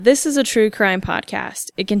This is a true crime podcast.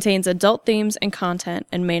 It contains adult themes and content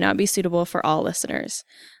and may not be suitable for all listeners.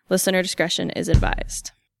 Listener discretion is advised.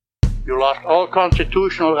 You lost all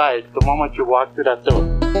constitutional rights the moment you walked through that door.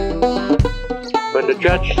 When the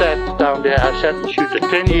judge sat down there, I sentenced you to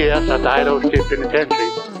 10 years at the Idaho State Penitentiary.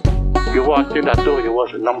 You walked in that door, you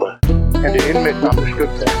was a number. And the inmates understood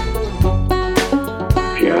that.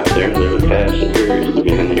 If you're out there and live past the period to be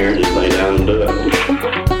in here, just lay down and do it.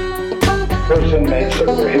 Those inmates that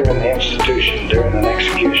were here in the institution during an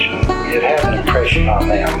execution, it had an impression on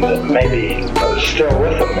them that maybe was still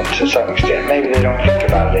with them to some extent. Maybe they don't think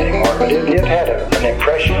about it anymore, but it had an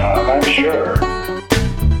impression on them, I'm sure.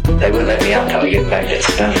 They wouldn't let me out until I get back to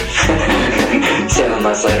stuff. 7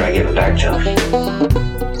 months later, I give it back to them.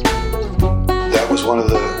 That was one of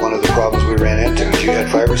the problems we ran into. You had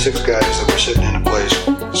 5 or 6 guys that were sitting in a place,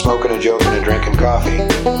 smoking and joking and drinking coffee.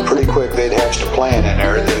 Pretty quick, they'd hatched a plan in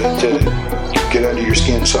there to get under your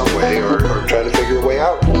skin some way or try to figure a way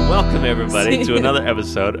out. Welcome, everybody, to another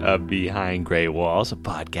episode of Behind Gray Walls, a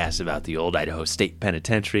podcast about the old Idaho State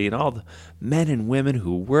Penitentiary and all the men and women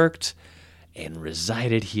who worked and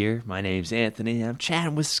resided here. My name's Anthony. I'm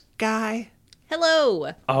chatting with Sky.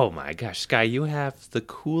 Hello. Oh my gosh, Sky, you have the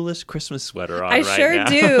coolest Christmas sweater on I right sure now.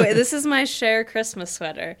 do. This is my Cher Christmas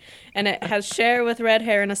sweater. And it has Cher with red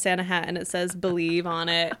hair and a Santa hat, and it says Believe on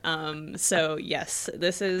it. So, yes,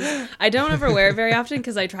 this is... I don't ever wear it very often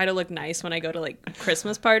because I try to look nice when I go to, like,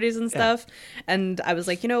 Christmas parties and stuff. Yeah. And I was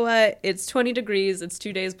like, you know what? It's 20 degrees. It's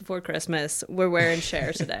 2 days before Christmas. We're wearing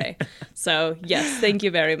Cher today. So, yes, thank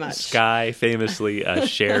you very much. Sky, famously a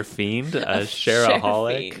Cher fiend, a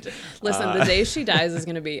Cheraholic. Listen, the day she dies is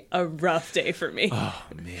going to be a rough day for me. Oh,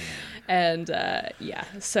 man. And yeah,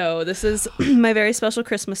 so this is my very special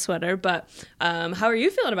Christmas sweater. But how are you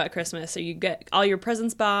feeling about Christmas? Are you get all your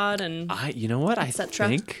presents bought? And you know what? I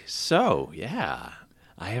think so. Yeah,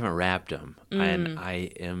 I haven't wrapped them, and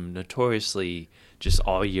I am notoriously just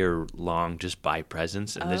all year long just buy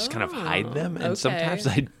presents and just kind of hide them, and sometimes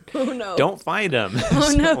I don't find them.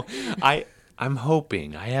 No! I'm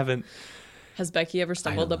hoping. I haven't. Has Becky ever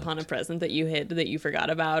stumbled upon a present that you hid that you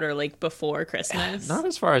forgot about, or like before Christmas? Not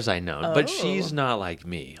as far as I know, but she's not like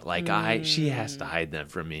me. Like she has to hide them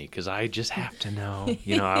from me because I just have to know.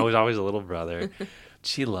 You know, I was always a little brother.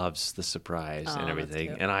 She loves the surprise and everything,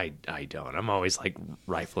 and I don't. I'm always like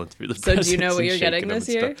rifling through the presents. So do you know what you're getting this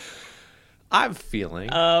year? I'm feeling.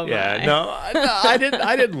 Oh yeah, my. no, I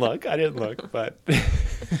didn't look, but.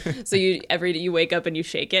 So every day you wake up and you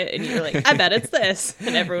shake it and you're like, I bet it's this,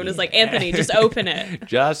 and everyone is like, Anthony, just open it.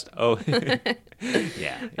 Just open.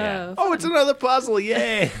 Yeah. Oh, it's another puzzle!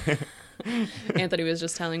 Yay! Anthony was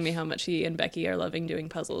just telling me how much he and Becky are loving doing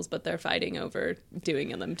puzzles, but they're fighting over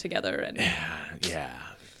doing them together. And yeah.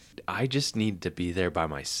 I just need to be there by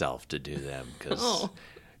myself to do them because.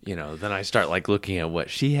 You know, then I start like looking at what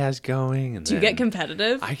she has going. And do you get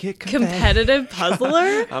competitive? I get competitive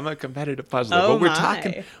puzzler. I'm a competitive puzzler. Oh,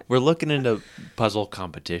 but we're looking into puzzle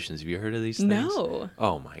competitions. Have you heard of these things? No.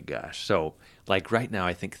 Oh my gosh. So like right now,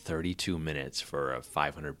 I think 32 minutes for a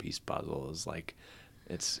 500-piece puzzle is like,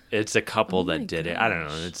 it's a couple that did it. I don't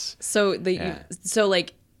know. It's so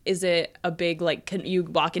like. Is it a big, like, can you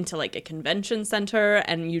walk into like a convention center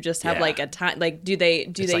and you just have like a time, like, do they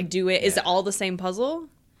do it? Is it all the same puzzle?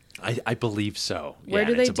 I believe so. Where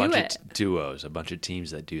do they do it? It's a bunch of duos, a bunch of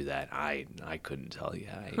teams that do that. I couldn't tell you.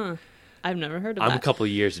 I've never heard of that. I'm a couple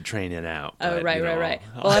of years of training out. Oh, right.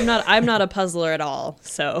 Well, I'm not a puzzler at all,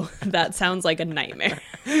 so that sounds like a nightmare.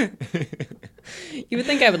 You would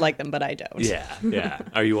think I would like them, but I don't. Yeah.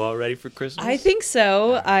 Are you all ready for Christmas? I think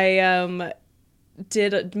so. I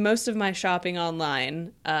did most of my shopping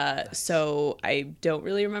online, so I don't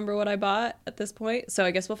really remember what I bought at this point, so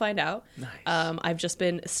I guess we'll find out. Nice. I've just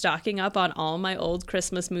been stocking up on all my old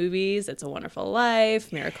Christmas movies. It's a Wonderful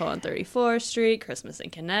Life, Miracle on 34th Street, Christmas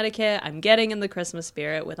in Connecticut. I'm getting in the Christmas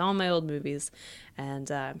spirit with all my old movies,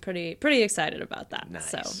 and I'm pretty excited about that.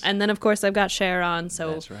 Nice. So, and then of course I've got Cher on,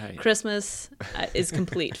 so that's right. Christmas is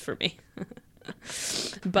complete for me.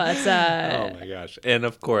 But oh my gosh. And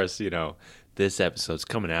of course, you know, this episode's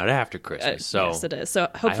coming out after Christmas. So yes, it is. So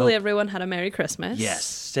hopefully everyone had a Merry Christmas. Yes,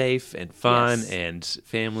 safe and fun, and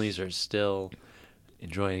families are still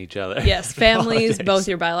enjoying each other. Yes, families, both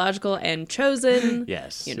your biological and chosen.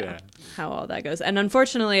 Yes. You know how all that goes. And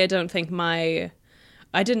unfortunately, I don't think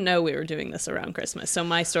I didn't know we were doing this around Christmas, so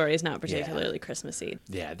my story is not particularly Christmassy.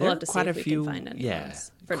 Yeah, we'll have to quite see if a few we can find any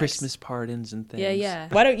for Christmas pardons and things. Yeah.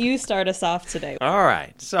 Why don't you start us off today? All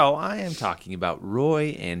right, so I am talking about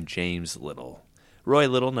Roy and James Little. Roy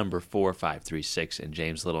Little, number 4536, and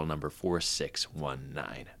James Little, number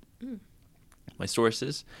 4619. My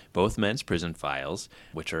sources, both men's prison files,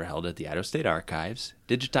 which are held at the Idaho State Archives,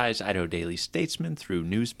 digitized Idaho Daily Statesman through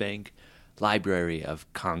Newsbank, Library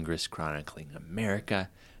of Congress Chronicling America,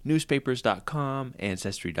 newspapers.com,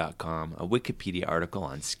 ancestry.com, a Wikipedia article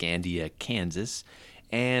on Scandia, Kansas,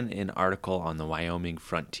 and an article on the Wyoming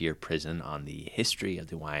Frontier Prison on the history of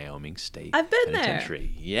the Wyoming State I've been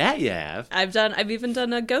Penitentiary. Yeah, you have. I've even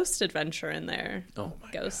done a ghost adventure in there. Oh my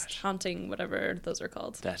Ghost gosh. haunting, whatever those are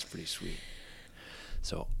called. That's pretty sweet.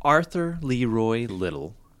 So Arthur Leroy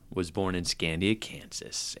Little was born in Scandia,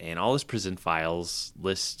 Kansas, and all his prison files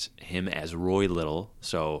list him as Roy Little,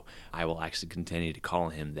 so I will actually continue to call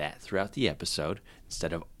him that throughout the episode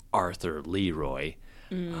instead of Arthur Leroy.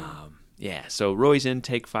 So Roy's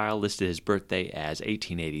intake file listed his birthday as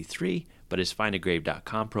 1883, but his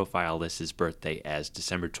findagrave.com profile lists his birthday as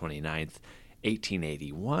December 29th,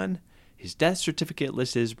 1881. His death certificate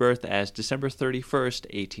lists his birth as December 31st,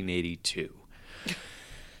 1882.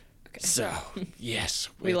 So, yes.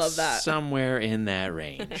 We love that. Somewhere in that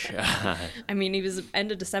range. I mean, he was an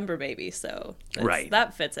end of December baby, so Right.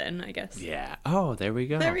 that fits in, I guess. Yeah. Oh, there we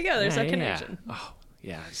go. There we go. There's Yeah, that yeah. connection. Oh,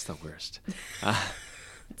 yeah, it's the worst.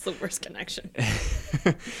 It's the worst connection.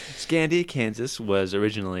 Scandia, Kansas was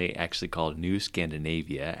originally actually called New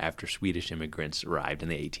Scandinavia after Swedish immigrants arrived in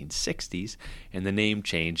the 1860s, and the name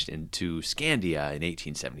changed into Scandia in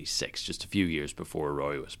 1876, just a few years before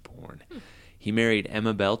Roy was born. He married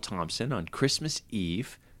Emma Bell Thompson on Christmas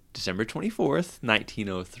Eve, December 24th,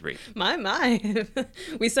 1903. My.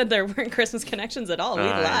 We said there weren't Christmas connections at all. We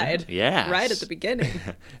lied. yes. Right at the beginning.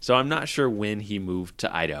 So I'm not sure when he moved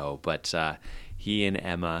to Idaho, but he and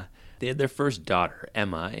Emma, they had their first daughter,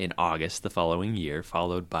 Emma, in August the following year,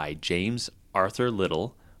 followed by James Arthur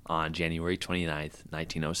Little on January 29th,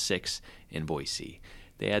 1906 in Boise.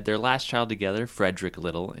 They had their last child together, Frederick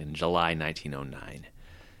Little, in July 1909.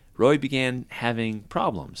 Roy began having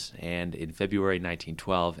problems, and in February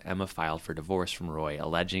 1912, Emma filed for divorce from Roy,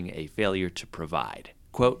 alleging a failure to provide.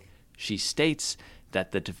 Quote, she states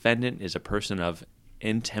that the defendant is a person of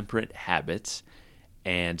intemperate habits,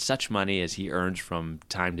 and such money as he earns from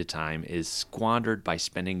time to time is squandered by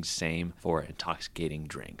spending same for intoxicating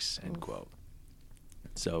drinks, end quote.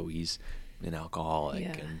 So he's an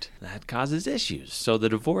alcoholic, and that causes issues. So the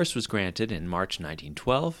divorce was granted in March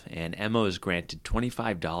 1912, and Emma was granted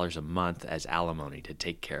 $25 a month as alimony to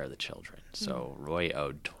take care of the children. So Roy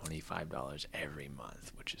owed $25 every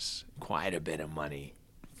month, which is quite a bit of money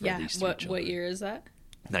for these three children. What year is that?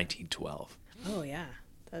 1912. Oh, yeah.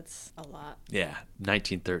 That's a lot. Yeah,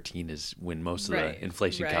 1913 is when most of the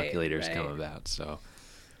inflation calculators come about. So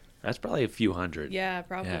that's probably a few hundred. Yeah,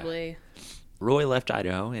 probably. Yeah. Roy left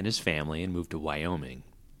Idaho and his family and moved to Wyoming.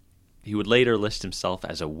 He would later list himself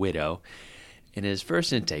as a widow in his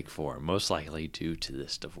first intake form, most likely due to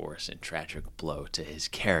this divorce and tragic blow to his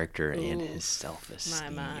character and his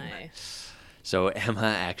self-esteem. My. So Emma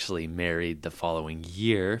actually married the following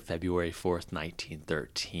year, February 4th,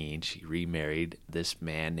 1913. She remarried this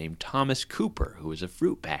man named Thomas Cooper, who was a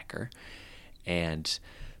fruit packer. And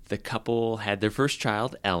the couple had their first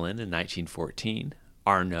child, Ellen, in 1914.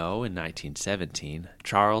 Arnaud in 1917,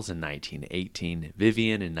 Charles in 1918,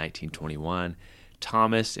 Vivian in 1921,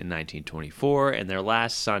 Thomas in 1924, and their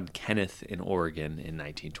last son, Kenneth, in Oregon in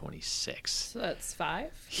 1926. So that's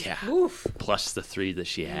 5? Yeah. Oof. Plus the 3 that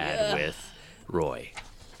she had with Roy.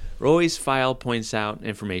 Roy's file points out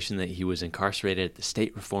information that he was incarcerated at the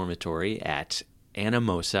State Reformatory at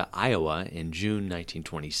Anamosa, Iowa in June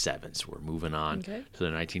 1927. So we're moving on to the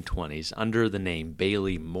 1920s under the name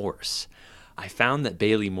Bailey Morse. I found that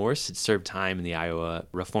Bailey Morse had served time in the Iowa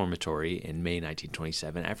Reformatory in May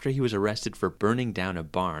 1927 after he was arrested for burning down a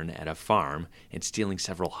barn at a farm and stealing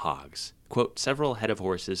several hogs. Quote, several head of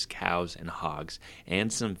horses, cows, and hogs,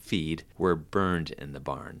 and some feed were burned in the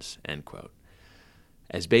barns, end quote.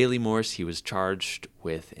 As Bailey Morse, he was charged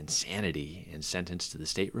with insanity and sentenced to the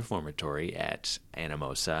State Reformatory at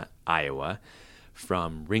Anamosa, Iowa,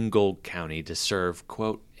 from Ringgold County to serve,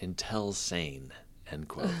 quote, until sane, end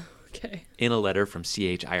quote. Okay. In a letter from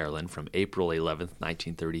C.H. Ireland from April 11th,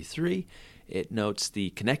 1933, it notes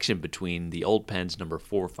the connection between the Old Pens number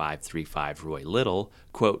 4535 Roy Little,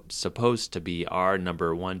 quote, supposed to be R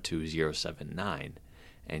number 12079,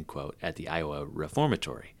 end quote, at the Iowa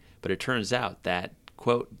Reformatory. But it turns out that,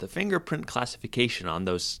 quote, the fingerprint classification on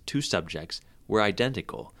those two subjects were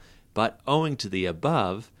identical, but owing to the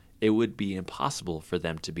above, it would be impossible for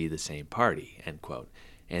them to be the same party, end quote.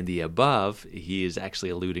 And the above, he is actually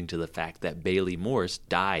alluding to the fact that Bailey Morse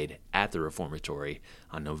died at the Reformatory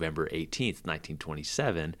on November 18th,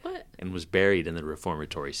 1927, and was buried in the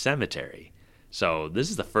Reformatory Cemetery. So this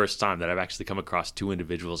is the first time that I've actually come across two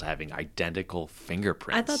individuals having identical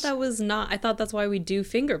fingerprints. I thought that was not. I thought that's why we do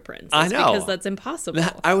fingerprints. I know, because that's impossible.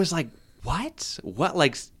 I was like, what? What?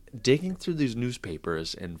 Like digging through these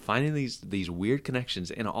newspapers and finding these weird connections,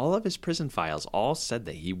 and all of his prison files all said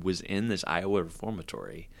that he was in this Iowa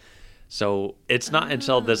reformatory. So it's not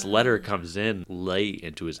until this letter comes in late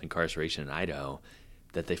into his incarceration in Idaho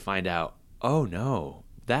that they find out, oh no,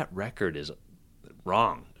 that record is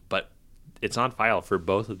wrong. But it's on file for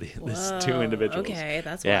both of these two individuals. Okay,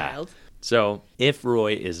 that's wild. So if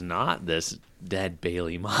Roy is not this dead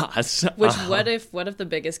Bailey Moss, which what if the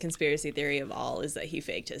biggest conspiracy theory of all is that he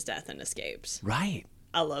faked his death and escaped? Right.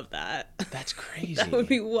 I love that. That's crazy. That would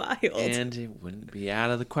be wild. And it wouldn't be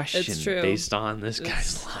out of the question based on this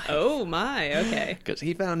guy's life. Oh my, okay. Because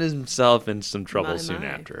he found himself in some trouble soon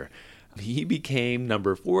after. He became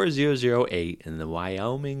number 4008 in the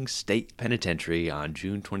Wyoming State Penitentiary on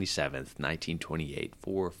June 27th, 1928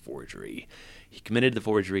 for forgery. He committed the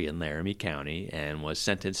forgery in Laramie County and was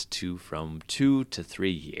sentenced to from 2 to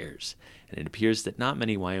 3 years. And it appears that not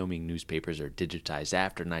many Wyoming newspapers are digitized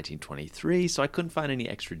after 1923, so I couldn't find any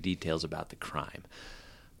extra details about the crime.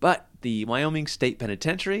 But the Wyoming State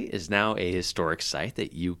Penitentiary is now a historic site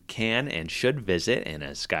that you can and should visit, and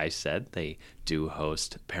as Sky said, they do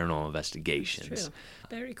host paranormal investigations. That's true.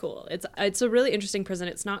 Very cool. It's a really interesting prison.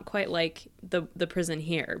 It's not quite like the prison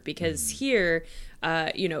here, because here,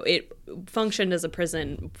 it functioned as a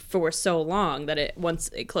prison for so long that once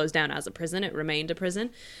it closed down as a prison, it remained a prison.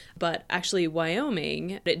 But actually,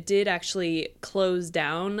 Wyoming, it did actually close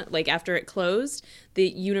down. Like after it closed, the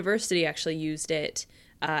university actually used it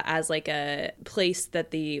as like a place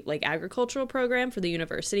that the like agricultural program for the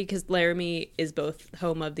university, because Laramie is both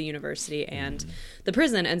home of the university and the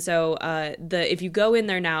prison. And so if you go in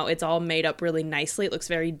there now, it's all made up really nicely. It looks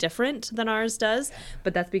very different than ours does,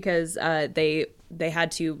 but that's because they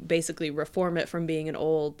had to basically reform it from being an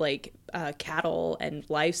old like cattle and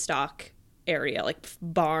livestock area, like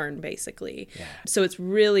barn basically. So it's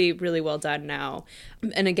really, really well done now.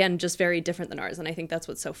 And again, just very different than ours. And I think that's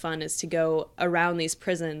what's so fun, is to go around these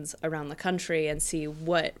prisons around the country and see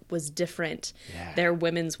what was different. Their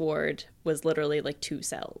women's ward was literally like 2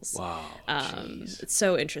 cells. Wow. It's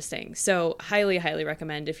so interesting. So highly, highly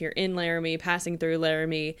recommend if you're in Laramie, passing through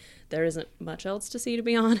Laramie. There isn't much else to see, to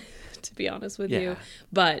be honest with you.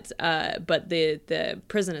 But the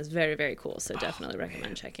prison is very, very cool. So definitely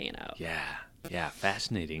recommend checking it out. Yeah,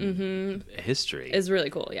 fascinating history. It's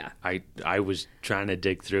really cool, yeah. I was trying to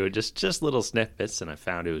dig through it, just little snippets, and I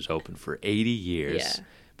found it was open for 80 years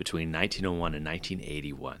between 1901 and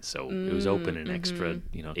 1981. So it was open an extra,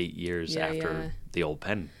 8 years after the old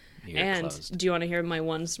pen here closed. Do you want to hear my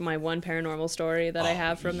one paranormal story that I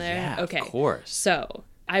have from there? Yeah, okay. Of course. So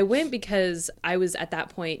I went because I was at that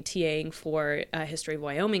point TAing for a History of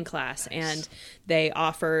Wyoming class, and they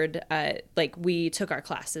offered, we took our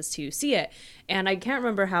classes to see it. And I can't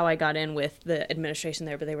remember how I got in with the administration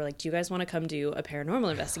there, but they were like, do you guys want to come do a paranormal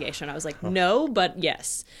investigation? I was like, no, but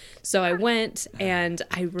yes. So I went, and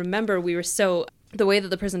I remember the way that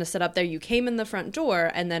the prison is set up there, you came in the front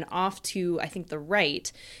door, and then off to, I think, the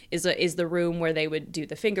right is the room where they would do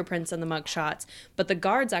the fingerprints and the mug shots. But the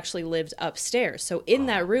guards actually lived upstairs. So in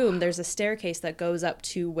that room, there's a staircase that goes up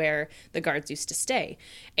to where the guards used to stay.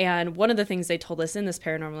 And one of the things they told us in this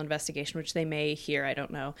paranormal investigation, which they may hear, I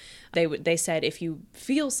don't know, they said, if you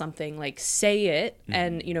feel something, like, say it,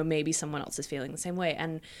 and, maybe someone else is feeling the same way.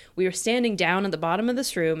 And we were standing down at the bottom of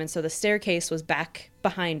this room, and so the staircase was back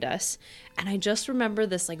behind us, and I just remember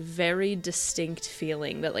this like very distinct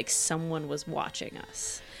feeling that like someone was watching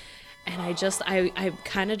us. And I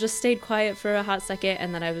kind of just stayed quiet for a hot second,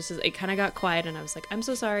 and then it kind of got quiet, and I was like, I'm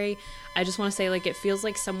so sorry, I just want to say, like, it feels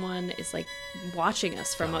like someone is like watching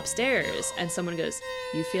us from upstairs. And someone goes,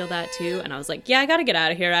 you feel that too? And I was like, yeah, I gotta get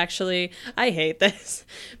out of here, actually. I hate this.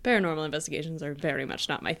 Paranormal investigations are very much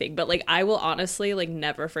not my thing, but like I will honestly like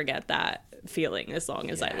never forget that feeling as long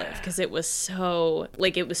as I live, because it was so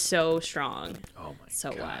strong. Oh my so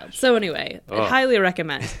gosh. Wild. So anyway, I highly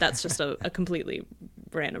recommend. That's just a completely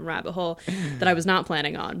random rabbit hole that I was not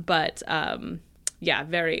planning on, but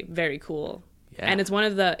very, very cool. And it's one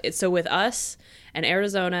of so with us and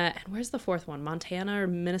Arizona, and where's the fourth one? Montana or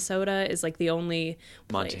Minnesota is like the only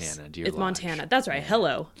place. Montana, dear It's Lodge. Montana. That's right.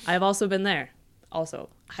 Hello. I've also been there. Also,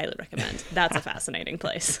 highly recommend. That's a fascinating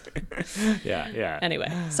place. Yeah.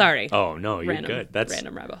 Anyway, sorry. Oh, no, you're good. That's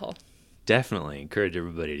random rabbit hole. Definitely encourage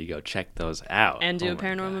everybody to go check those out. And do a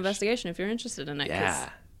paranormal investigation if you're interested in it. Yeah.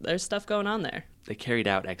 There's stuff going on there. They carried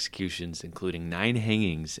out executions, including 9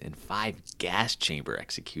 hangings and 5 gas chamber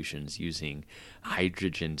executions using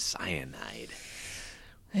hydrogen cyanide.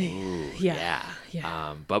 Ooh, Yeah.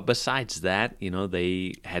 But besides that,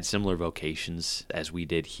 they had similar vocations as we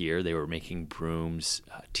did here. They were making brooms,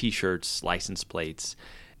 T-shirts, license plates,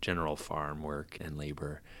 general farm work, and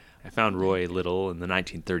labor. I found Roy Little in the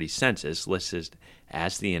 1930 census listed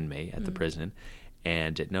as the inmate at the prison,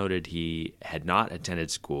 and it noted he had not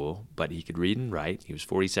attended school, but he could read and write. He was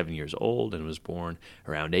 47 years old and was born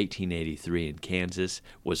around 1883 in Kansas,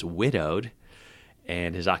 was widowed,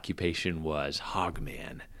 and his occupation was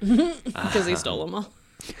hogman. Because he stole them all.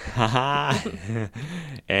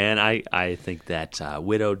 And I think that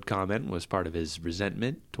widowed comment was part of his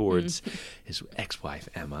resentment towards his ex-wife,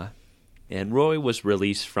 Emma. And Roy was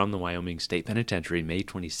released from the Wyoming State Penitentiary May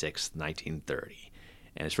 26, 1930.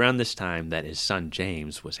 And it's around this time that his son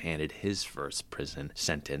James was handed his first prison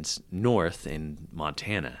sentence north in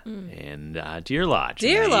Montana, in Deer Lodge.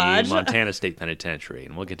 Deer Lodge. Montana State Penitentiary.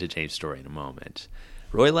 And we'll get to James' story in a moment.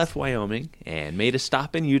 Roy left Wyoming and made a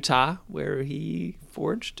stop in Utah, where he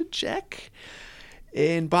forged a check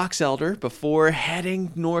in Box Elder before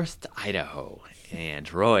heading north to Idaho.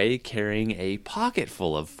 And Roy, carrying a pocket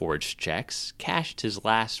full of forged checks, cashed his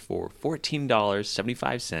last for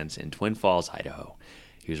 $14.75 in Twin Falls, Idaho.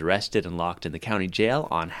 He was arrested and locked in the county jail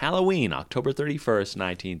on Halloween, October 31st,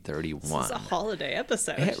 1931. This is a holiday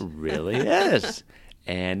episode. It really is.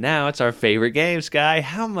 And now it's our favorite game, Sky.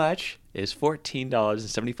 How much is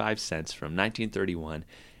 $14.75 from 1931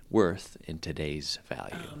 worth in today's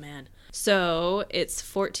value? Oh, man. So it's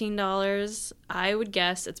 $14. I would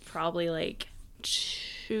guess it's probably like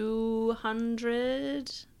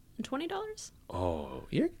 $220. Oh,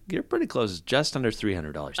 you're pretty close. Just under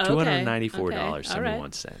 $300. Okay.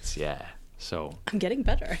 $294.71. Yeah. So I'm getting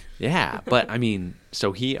better. yeah, but I mean,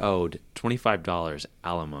 so he owed $25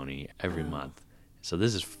 alimony every month. So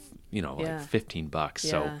this is, like $15.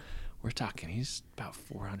 So Yeah. we're talking, he's about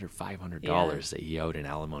 $400, $500 that he owed in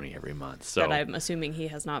alimony every month. So That I'm assuming he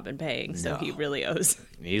has not been paying, so he really owes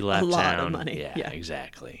he left a lot town. of money. Yeah,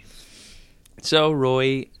 exactly. So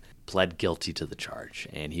Roy pled guilty to the charge,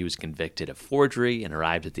 and he was convicted of forgery and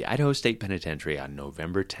arrived at the Idaho State Penitentiary on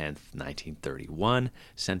November 10th, 1931,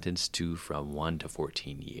 sentenced to from 1 to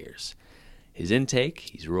 14 years. His intake,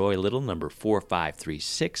 he's Roy Little, number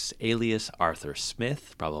 4536, alias Arthur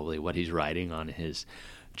Smith, probably what he's writing on his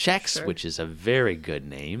checks, which is a very good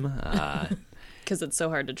name. Because it's so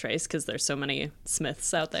hard to trace because there's so many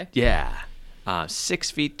Smiths out there. Yeah.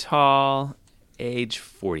 6 feet tall, age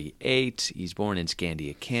 48. He's born in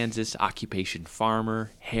Scandia, Kansas. Occupation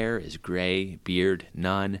farmer. Hair is gray. Beard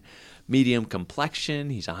none. Medium complexion.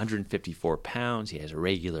 He's 154 pounds. He has a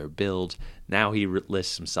regular build. Now he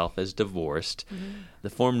lists himself as divorced. The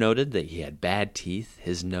form noted that he had bad teeth.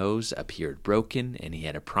 His nose appeared broken, and he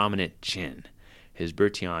had a prominent chin. His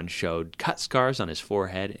Bertillon showed cut scars on his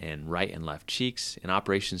forehead and right and left cheeks, an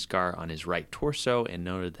operation scar on his right torso, and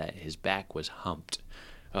noted that his back was humped.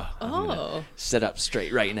 I'm gonna sit up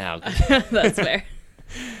straight right now. That's fair.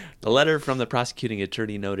 The letter from the prosecuting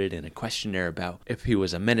attorney noted in a questionnaire about if he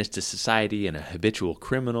was a menace to society and a habitual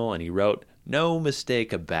criminal, and he wrote, "No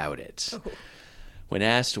mistake about it." When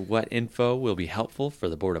asked what info will be helpful for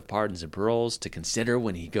the Board of Pardons and Paroles to consider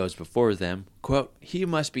when he goes before them, quote, "He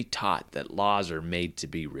must be taught that laws are made to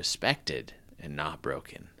be respected and not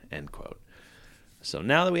broken," end quote. So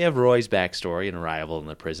now that we have Roy's backstory and arrival in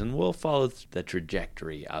the prison, we'll follow the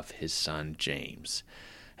trajectory of his son, James.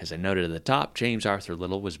 As I noted at the top, James Arthur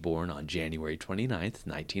Little was born on January 29th,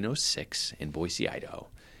 1906, in Boise, Idaho.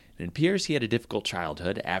 It appears he had a difficult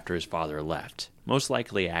childhood after his father left. Most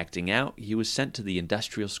likely acting out, he was sent to the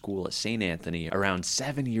industrial school at St. Anthony around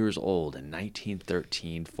 7 years old in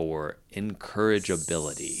 1913 for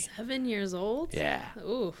incorrigibility. 7 years old? Yeah.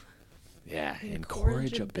 Ooh. Yeah,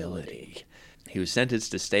 incorrigibility. He was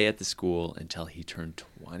sentenced to stay at the school until he turned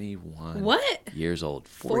 21 years old.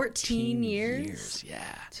 14 years?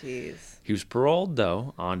 Yeah. Jeez. He was paroled,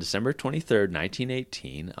 though, on December 23rd,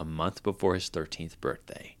 1918, a month before his 13th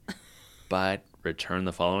birthday, but returned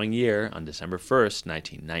the following year on December 1st,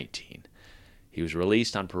 1919. He was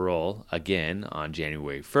released on parole again on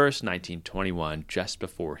January 1st, 1921, just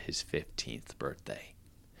before his 15th birthday.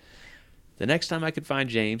 The next time I could find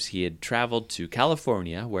James, he had traveled to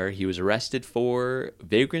California, where he was arrested for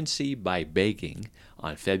vagrancy by begging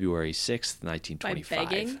on February 6th, 1925. By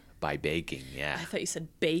begging? By begging, yeah. I thought you said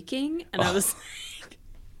baking, and I was like,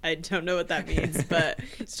 I don't know what that means, but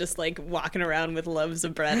it's just like walking around with loaves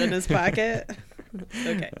of bread in his pocket.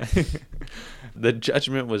 Okay. The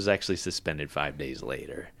judgment was actually suspended 5 days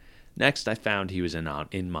later. Next, I found he was in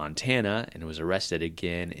Montana and was arrested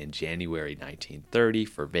again in January 1930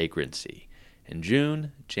 for vagrancy. In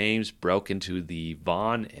June, James broke into the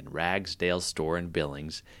Vaughn and Ragsdale store in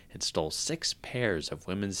Billings and stole 6 pairs of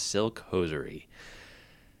women's silk hosiery.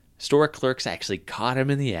 Store clerks actually caught him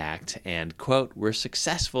in the act and, quote, were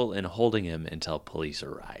successful in holding him until police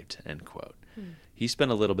arrived, end quote. He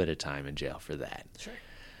spent a little bit of time in jail for that. Sure.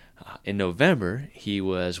 In November, he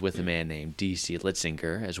was with a man named D.C.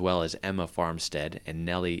 Litzinger, as well as Emma Farmstead and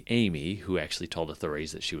Nellie Amy, who actually told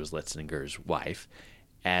authorities that she was Litzinger's wife,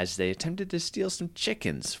 as they attempted to steal some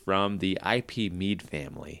chickens from the I.P. Meade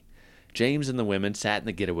family. James and the women sat in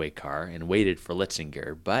the getaway car and waited for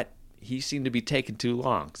Litzinger, but he seemed to be taking too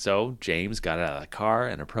long. So James got out of the car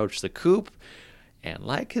and approached the coupe, and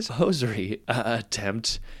like his hosiery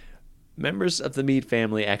attempt, members of the Meade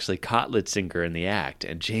family actually caught Litzinger in the act,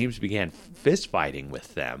 and James began fist-fighting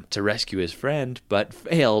with them to rescue his friend, but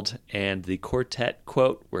failed, and the quartet,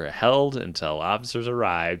 quote, were held until officers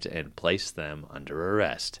arrived and placed them under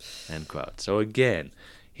arrest, end quote. So again,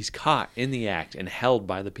 he's caught in the act and held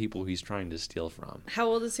by the people he's trying to steal from. How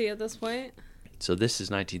old is he at this point? So this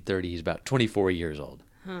is 1930. He's about 24 years old.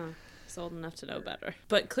 He's old enough to know better.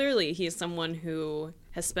 But clearly he's someone who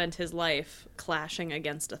has spent his life clashing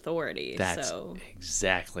against authority. That's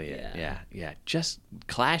exactly it. Yeah. Just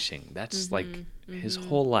clashing. That's like his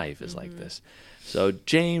whole life is like this. So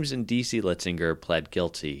James and D.C. Litzinger pled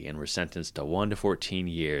guilty and were sentenced to 1 to 14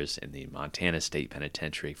 years in the Montana State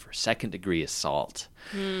Penitentiary for second-degree assault.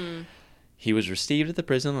 He was received at the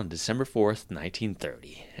prison on December 4th,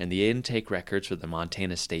 1930, and the intake records for the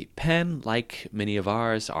Montana State Pen, like many of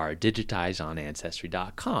ours, are digitized on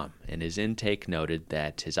Ancestry.com, and his intake noted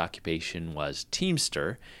that his occupation was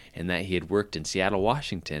Teamster and that he had worked in Seattle,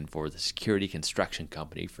 Washington for the Security Construction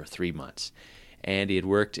Company for 3 months, and he had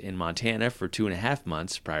worked in Montana for 2.5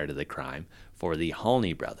 months prior to the crime for the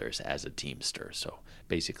Halney brothers as a Teamster, so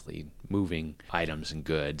basically moving items and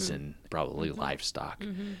goods and probably livestock.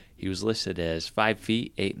 He was listed as 5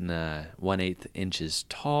 feet, 8 1/8 inches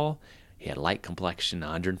tall. He had a light complexion,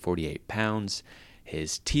 148 pounds.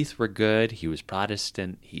 His teeth were good. He was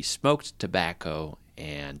Protestant. He smoked tobacco,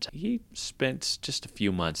 and he spent just a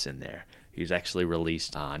few months in there. He was actually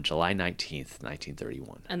released on July 19th,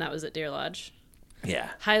 1931. And that was at Deer Lodge.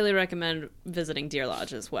 Yeah. Highly recommend visiting Deer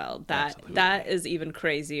Lodge as well. That is even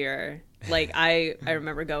crazier. Like I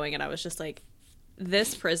remember going and I was just like,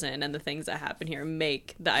 this prison and the things that happen here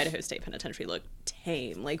make the Idaho State Penitentiary look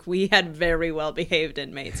tame. Like we had very well behaved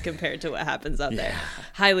inmates compared to what happens out there.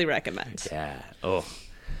 Highly recommend. Yeah. Oh.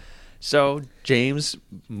 So James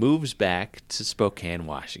moves back to Spokane,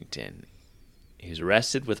 Washington. He was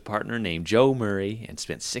arrested with a partner named Joe Murray and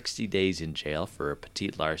spent 60 days in jail for a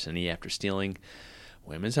petite larceny after stealing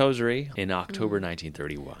women's hosiery in October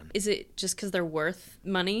 1931. Is it just because they're worth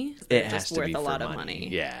money? It They're has just to worth be a for lot of money. money.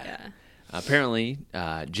 Yeah. Apparently,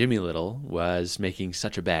 Jimmy Little was making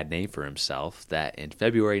such a bad name for himself that in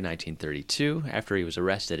February 1932, after he was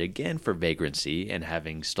arrested again for vagrancy and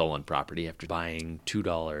having stolen property after buying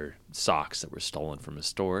 $2 socks that were stolen from a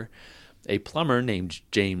store, a plumber named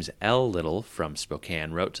James L. Little from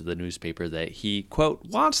Spokane wrote to the newspaper that he, quote,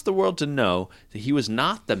 wants the world to know that he was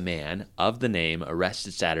not the man of the name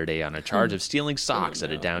arrested Saturday on a charge of stealing socks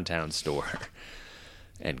at a downtown store,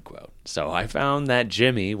 end quote. So I found that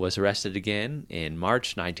Jimmy was arrested again in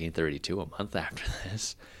March 1932, a month after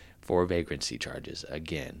this, for vagrancy charges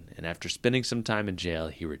again. And after spending some time in jail,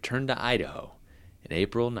 he returned to Idaho. In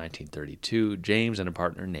April 1932, James and a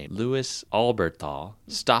partner named Louis Alberthal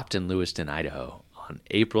stopped in Lewiston, Idaho. On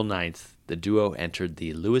April 9th, the duo entered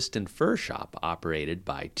the Lewiston Fur Shop operated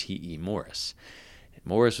by T.E. Morris.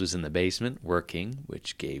 Morris was in the basement working,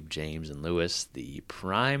 which gave James and Louis the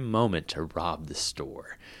prime moment to rob the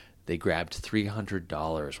store. They grabbed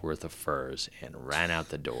 $300 worth of furs and ran out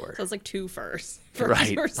the door. So it's like 2 furs. Furs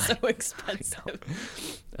Right. are so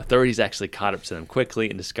expensive. Authorities actually caught up to them quickly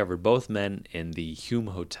and discovered both men in the Hume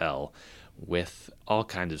Hotel with all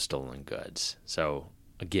kinds of stolen goods. So,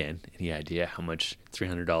 again, any idea how much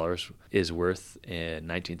 $300 is worth in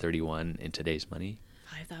 1931 in today's money?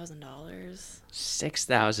 $5,000.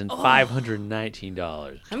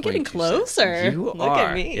 $6,519. I'm getting closer. You Look are.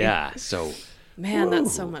 at me. Yeah. So, Man,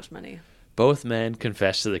 that's so much money. both men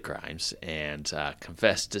confessed to the crimes and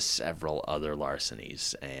confessed to several other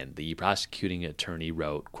larcenies. And the prosecuting attorney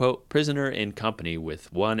wrote, quote, prisoner in company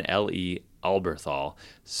with one L.E. Alberthal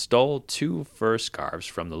stole 2 fur scarves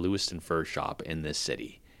from the Lewiston Fur Shop in this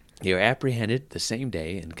city. They were apprehended the same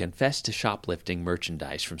day and confessed to shoplifting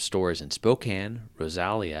merchandise from stores in Spokane,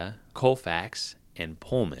 Rosalia, Colfax, and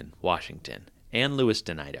Pullman, Washington, and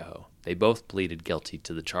Lewiston, Idaho. They both pleaded guilty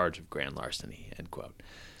to the charge of grand larceny, end quote.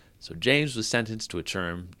 So James was sentenced to a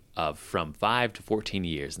term of from 5 to 14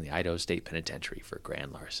 years in the Idaho State Penitentiary for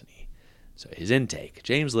grand larceny. So his intake: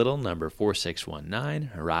 James Little, number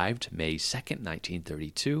 4619, arrived May 2nd,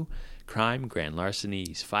 1932. Crime, grand larceny.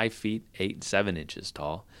 He's 5 feet 8 7 inches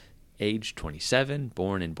tall. Age 27,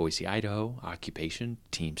 born in Boise, Idaho. Occupation,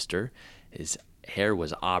 teamster. His hair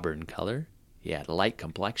was auburn color. He had a light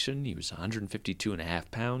complexion. He was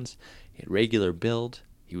 152.5 pounds. He had regular build.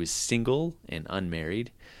 He was single and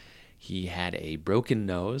unmarried. He had a broken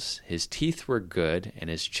nose. His teeth were good, and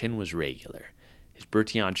his chin was regular. His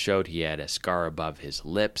Bertillon showed he had a scar above his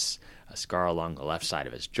lips, a scar along the left side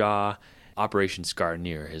of his jaw, operation scar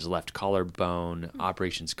near his left collarbone,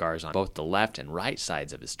 operation scars on both the left and right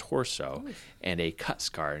sides of his torso, and a cut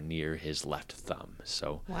scar near his left thumb.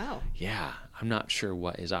 So, wow. Yeah, I'm not sure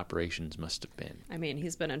what his operations must have been. I mean,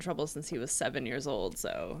 he's been in trouble since he was 7 years old,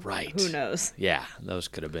 so right. Who knows? Yeah, those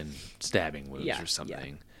could have been stabbing wounds or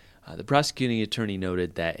something. Yeah. The prosecuting attorney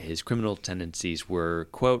noted that his criminal tendencies were,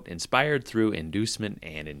 quote, inspired through inducement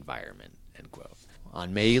and environment, end quote.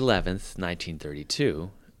 On May 11th,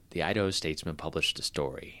 1932, the Idaho Statesman published a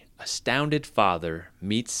story, Astounded Father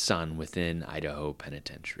Meets Son Within Idaho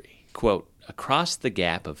Penitentiary. Quote, across the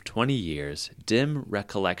gap of 20 years, dim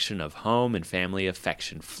recollection of home and family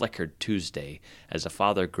affection flickered Tuesday as a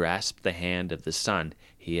father grasped the hand of the son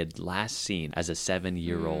he had last seen as a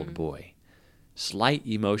 7-year-old boy. Slight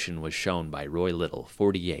emotion was shown by Roy Little,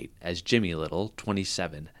 48, as Jimmy Little,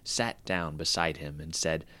 27, sat down beside him and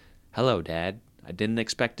said, hello, Dad. I didn't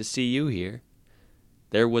expect to see you here.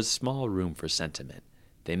 There was small room for sentiment.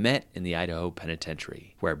 They met in the Idaho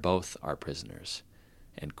Penitentiary, where both are prisoners,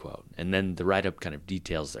 end quote. And then the write-up kind of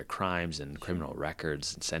details their crimes and criminal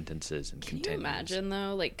records and sentences and continues. Can you imagine,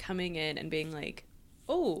 though, like coming in and being like,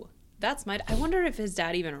 oh, that's my... I wonder if his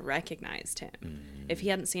dad even recognized him. If he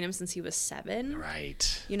hadn't seen him since he was 7.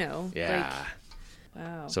 Right. You know. Yeah. Like,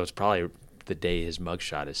 wow. So it's probably the day his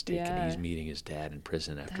mugshot is taken. Yeah. He's meeting his dad in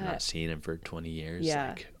prison after not seeing him for 20 years. Yeah.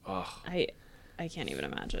 Like, oh. I can't even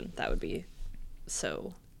imagine. That would be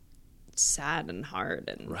so sad and hard.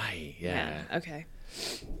 And right, yeah. Okay.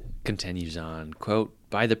 Continues on, quote,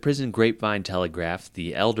 by the prison grapevine telegraph,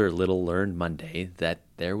 the elder Little learned Monday that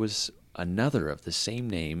there was another of the same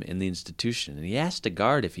name in the institution, and he asked a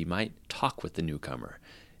guard if he might talk with the newcomer.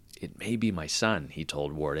 It may be my son, he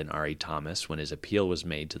told Warden R.E. Thomas when his appeal was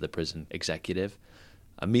made to the prison executive.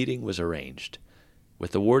 A meeting was arranged.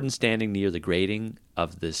 With the warden standing near the grating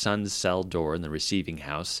of the son's cell door in the receiving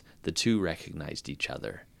house, the two recognized each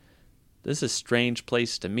other. This is a strange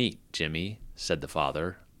place to meet, Jimmy, said the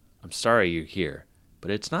father. I'm sorry you're here,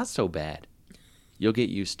 but it's not so bad. You'll get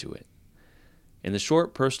used to it. In the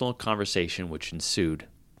short personal conversation which ensued,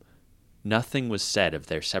 nothing was said of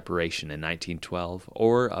their separation in 1912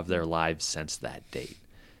 or of their lives since that date.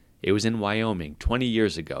 It was in Wyoming 20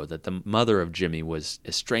 years ago that the mother of Jimmy was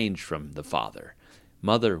estranged from the father.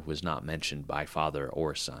 Mother was not mentioned by father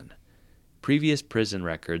or son. Previous prison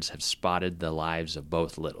records have spotted the lives of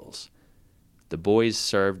both Littles. The boys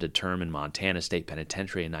served a term in Montana State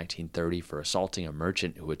Penitentiary in 1930 for assaulting a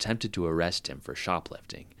merchant who attempted to arrest him for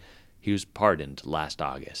shoplifting. He was pardoned last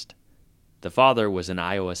August. The father was in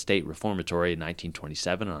Iowa State Reformatory in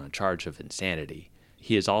 1927 on a charge of insanity.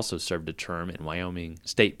 He has also served a term in Wyoming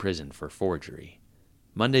State Prison for forgery.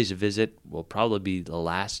 Monday's visit will probably be the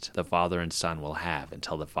last the father and son will have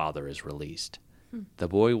until the father is released. The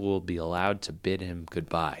boy will be allowed to bid him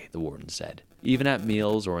goodbye, the warden said. Even at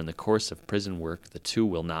meals or in the course of prison work, the two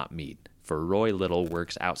will not meet, for Roy Little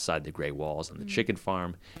works outside the gray walls on the chicken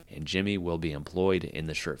farm, and Jimmy will be employed in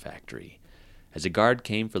the shirt factory. As a guard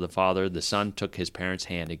came for the father, the son took his parents'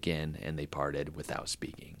 hand again, and they parted without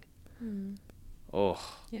speaking.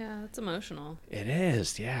 Oh. Yeah, that's emotional. It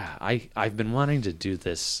is, yeah. I've been wanting to do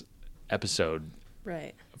this episode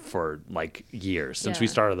Right. for like years since we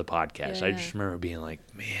started the podcast. Yeah, I just remember being like,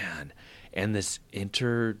 man, and this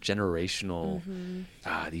intergenerational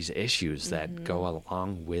these issues that go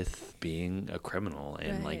along with being a criminal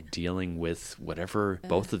and like dealing with whatever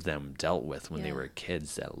both of them dealt with when they were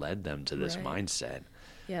kids that led them to this mindset.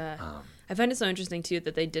 Yeah. I find it so interesting too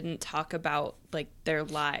that they didn't talk about like their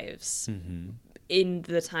lives in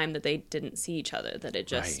the time that they didn't see each other, that it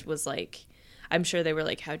just was like, I'm sure they were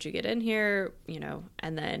like, how'd you get in here? You know,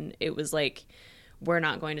 and then it was like, we're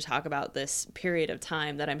not going to talk about this period of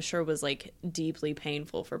time that I'm sure was like deeply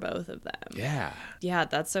painful for both of them. Yeah. Yeah,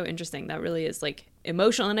 that's so interesting. That really is like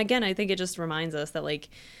emotional. And again, I think it just reminds us that like,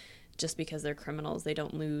 just because they're criminals, they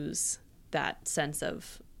don't lose that sense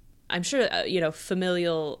of, I'm sure,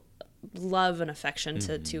 familial love and affection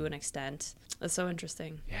to an extent. That's so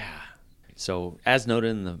interesting. Yeah. So, as noted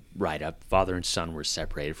in the write-up, father and son were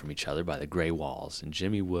separated from each other by the gray walls, and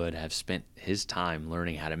Jimmy would have spent his time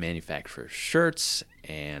learning how to manufacture shirts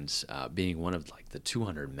and being one of like the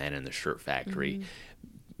 200 men in the shirt factory,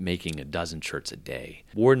 making a dozen shirts a day.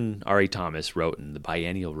 Warden R.E. Thomas wrote in the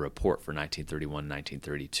biennial report for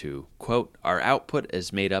 1931-1932, quote, "Our output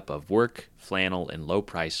is made up of work, flannel, and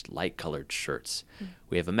low-priced, light-colored shirts.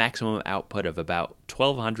 We have a maximum output of about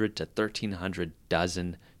 1,200 to 1,300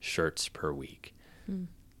 dozen shirts per week."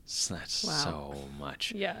 So that's so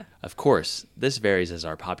much. Yeah. Of course, this varies as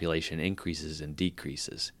our population increases and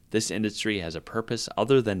decreases. This industry has a purpose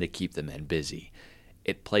other than to keep the men busy.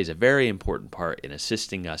 It plays a very important part in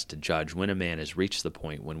assisting us to judge when a man has reached the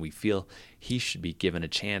point when we feel he should be given a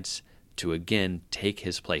chance to again take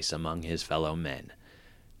his place among his fellow men.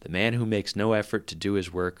 The man who makes no effort to do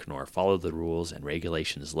his work nor follow the rules and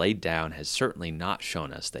regulations laid down has certainly not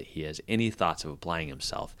shown us that he has any thoughts of applying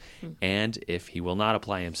himself, and if he will not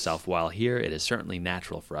apply himself while here, it is certainly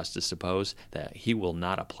natural for us to suppose that he will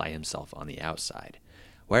not apply himself on the outside.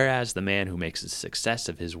 Whereas the man who makes a success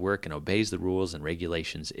of his work and obeys the rules and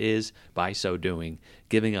regulations is, by so doing,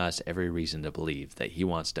 giving us every reason to believe that he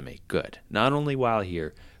wants to make good, not only while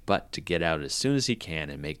here, but to get out as soon as he can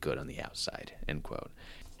and make good on the outside." End quote.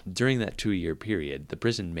 During that 2-year period, the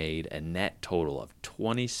prison made a net total of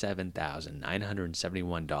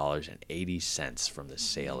 $27,971.80 from the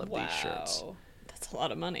sale of these shirts. That's a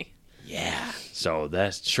lot of money. Yeah. So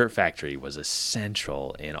that shirt factory was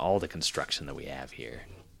essential in all the construction that we have here.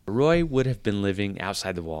 Roy would have been living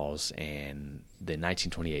outside the walls in the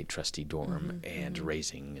 1928 trustee dorm and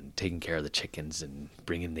raising and taking care of the chickens and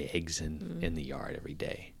bringing the eggs in the yard every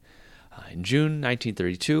day. In June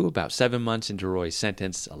 1932, about 7 months into Roy's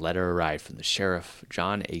sentence, a letter arrived from the sheriff,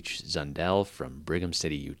 John H. Zundel, from Brigham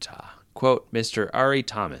City, Utah. Quote, "Mr. R.E.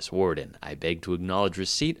 Thomas, Warden, I beg to acknowledge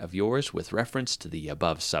receipt of yours with reference to the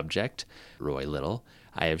above subject, Roy Little.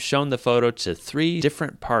 I have shown the photo to 3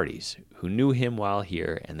 different parties who knew him while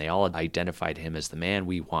here, and they all identified him as the man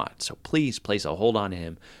we want. So please place a hold on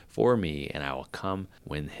him for me, and I will come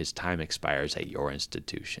when his time expires at your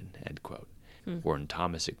institution." End quote. Warden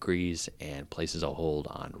Thomas agrees and places a hold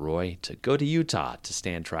on Roy to go to Utah to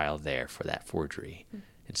stand trial there for that forgery.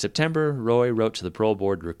 In September, Roy wrote to the parole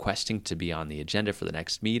board requesting to be on the agenda for the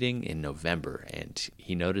next meeting in November, and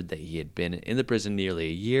he noted that he had been in the prison nearly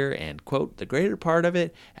a year and, quote, "the greater part of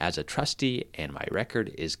it as a trustee, and my record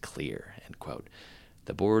is clear," end quote.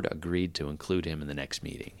 The board agreed to include him in the next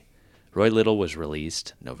meeting. Roy Little was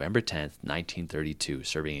released November 10th, 1932,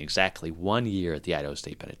 serving exactly 1 year at the Idaho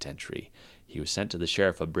State Penitentiary. He was sent to the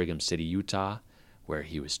sheriff of Brigham City, Utah, where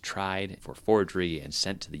he was tried for forgery and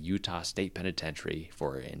sent to the Utah State Penitentiary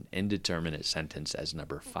for an indeterminate sentence as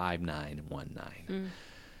number 5919.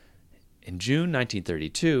 In June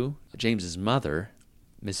 1932, James's mother,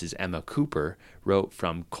 Mrs. Emma Cooper, wrote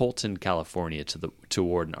from Colton, California to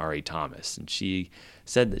Warden R.E. Thomas, and she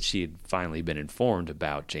said that she had finally been informed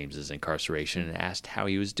about James's incarceration and asked how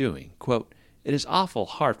he was doing. Quote, "It is awful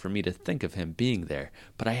hard for me to think of him being there,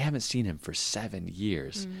 but I haven't seen him for 7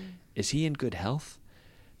 years. Is he in good health?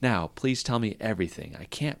 Now, please tell me everything. I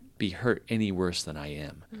can't be hurt any worse than I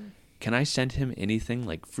am. Can I send him anything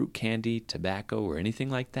like fruit candy, tobacco, or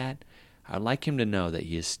anything like that? I'd like him to know that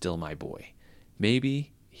he is still my boy.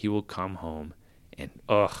 Maybe he will come home and,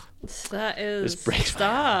 That is, this breaks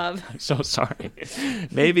stop. I'm so sorry.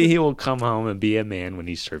 Maybe he will come home and be a man when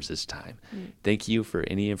he serves his time. Thank you for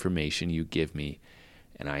any information you give me,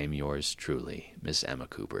 and I am yours truly, Miss Emma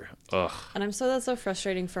Cooper." And that's so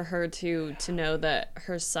frustrating for her to know that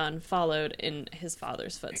her son followed in his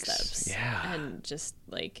father's footsteps. Yeah. And just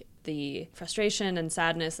like the frustration and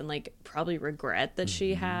sadness and like probably regret that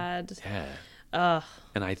she had. Yeah.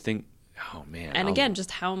 And I think, oh man. And again,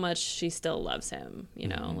 just how much she still loves him, you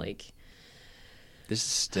know, like. This is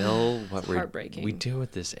still what we deal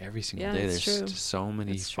with this every single day. There's true. just so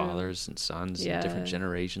many fathers and sons and different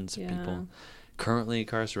generations of people currently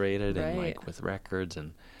incarcerated and like with records,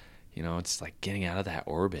 and you know, it's like getting out of that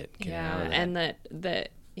orbit. Out of that. And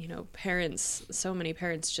that you know, so many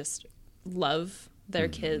parents just love their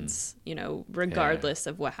kids, you know, regardless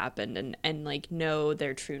of what happened, and like know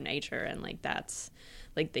their true nature, and like that's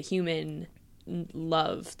like the human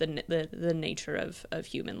love, the nature of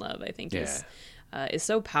human love, I think is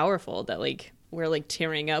so powerful that like we're like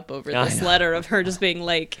tearing up over this letter of her just being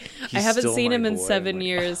like, I haven't seen him in 7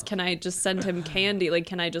 years. Can I just send him candy? Like,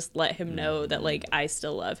 can I just let him know that like I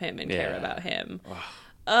still love him and care about him?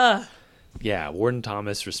 Yeah, Warden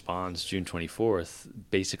Thomas responds June 24th,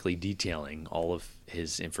 basically detailing all of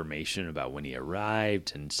his information about when he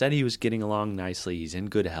arrived and said he was getting along nicely, he's in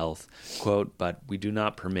good health. Quote, "But we do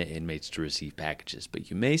not permit inmates to receive packages, but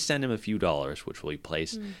you may send him a few dollars, which will be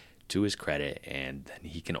placed to his credit, and then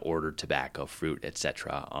he can order tobacco, fruit,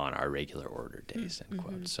 etc. on our regular order days," end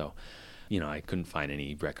quote. So, I couldn't find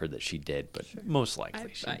any record that she did, but most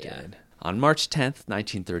likely she did. Yeah. On March 10th,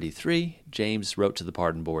 1933, James wrote to the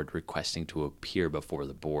Pardon Board requesting to appear before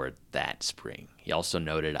the board that spring. He also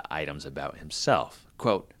noted items about himself.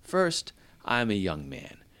 Quote, "First, I am a young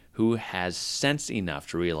man who has sense enough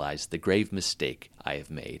to realize the grave mistake I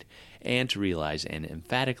have made, and to realize and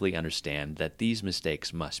emphatically understand that these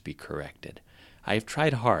mistakes must be corrected. I have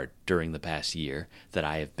tried hard during the past year that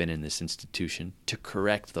I have been in this institution to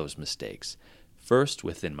correct those mistakes. First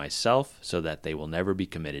within myself, so that they will never be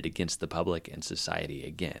committed against the public and society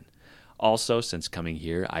again. Also, since coming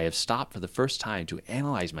here, I have stopped for the first time to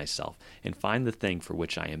analyze myself and find the thing for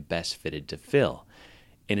which I am best fitted to fill,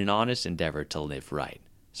 in an honest endeavor to live right.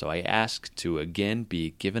 So I ask to again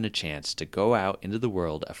be given a chance to go out into the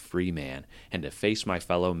world a free man, and to face my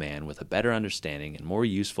fellow man with a better understanding and more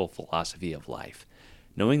useful philosophy of life,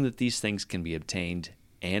 knowing that these things can be obtained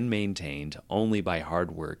and maintained only by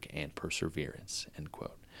hard work and perseverance," end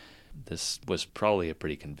quote. This was probably a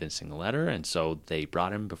pretty convincing letter, and so they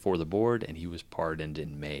brought him before the board, and he was pardoned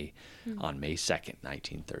on May 2nd,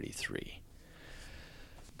 1933.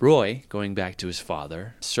 Roy, going back to his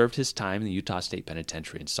father, served his time in the Utah State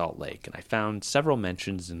Penitentiary in Salt Lake, and I found several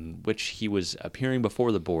mentions in which he was appearing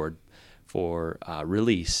before the board for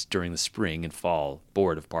release during the spring and fall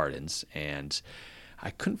Board of Pardons, and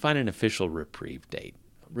I couldn't find an official reprieve date.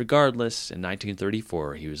 Regardless, in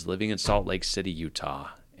 1934, he was living in Salt Lake City,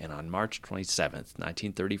 Utah, and on March 27th,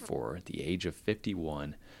 1934, at the age of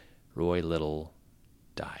 51, Roy Little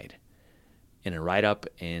died. In a write-up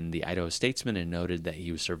in the Idaho Statesman, it noted that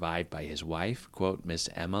he was survived by his wife, quote, Miss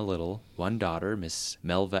Emma Little, one daughter, Miss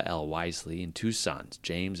Melva L. Wisely, and two sons,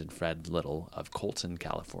 James and Fred Little, of Colton,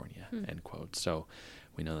 California, end quote. So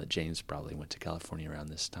we know that James probably went to California around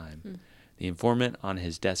this time. The informant on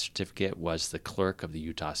his death certificate was the clerk of the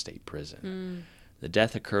Utah State Prison. The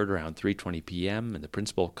death occurred around 3:20 p.m., and the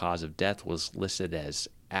principal cause of death was listed as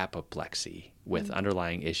apoplexy with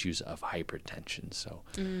underlying issues of hypertension, so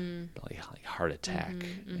like heart attack.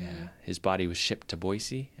 Yeah. His body was shipped to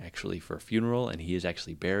Boise, actually, for a funeral, and he is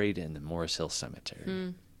actually buried in the Morris Hill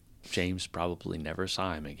Cemetery. James probably never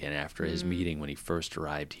saw him again after his meeting when he first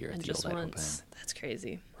arrived here at the Old Idaho Pen. That's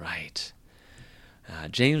crazy. Right.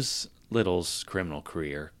 James Little's criminal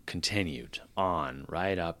career continued on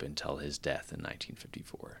right up until his death in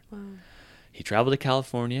 1954. Wow. He traveled to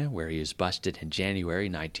California, where he was busted in January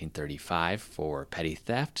 1935 for petty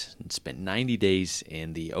theft, and spent 90 days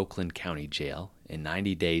in the Oakland County Jail and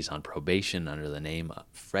 90 days on probation under the name of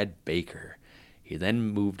Fred Baker. He then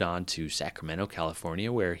moved on to Sacramento,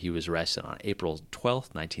 California, where he was arrested on April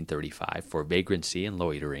 12, 1935 for vagrancy and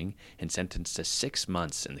loitering and sentenced to 6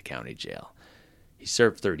 months in the county jail. He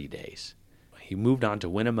served 30 days. He moved on to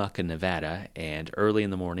Winnemucca, Nevada, and early in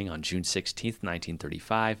the morning on June 16,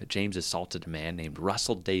 1935, James assaulted a man named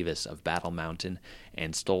Russell Davis of Battle Mountain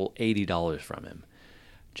and stole $80 from him.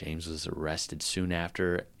 James was arrested soon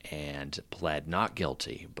after and pled not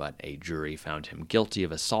guilty, but a jury found him guilty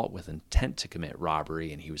of assault with intent to commit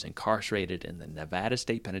robbery, and he was incarcerated in the Nevada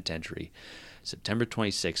State Penitentiary September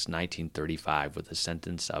 26, 1935, with a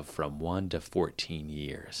sentence of from 1 to 14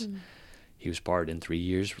 years. He was pardoned 3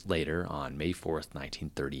 years later on May 4th,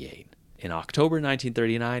 1938. In October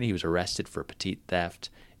 1939, he was arrested for petite theft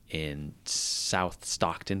in South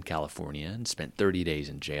Stockton, California, and spent 30 days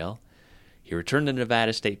in jail. He returned to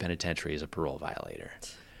Nevada State Penitentiary as a parole violator.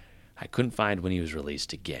 I couldn't find when he was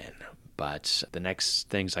released again, but the next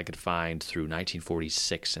things I could find through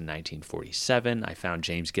 1946 and 1947, I found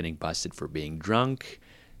James getting busted for being drunk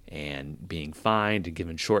and being fined and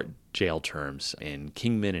given short jail terms in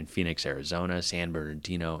Kingman and Phoenix, Arizona, San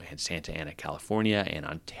Bernardino and Santa Ana, California, and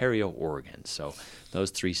Ontario, Oregon. So those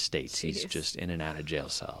 3 states, he's just in and out of jail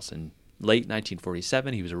cells. In late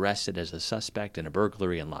 1947, he was arrested as a suspect in a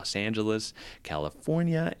burglary in Los Angeles,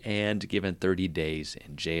 California, and given 30 days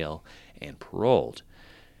in jail and paroled.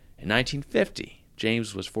 In 1950,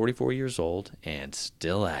 James was 44 years old and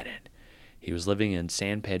still at it. He was living in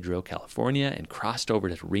San Pedro, California, and crossed over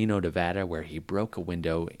to Reno, Nevada, where he broke a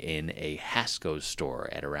window in a Hasco's store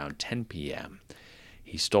at around 10 p.m.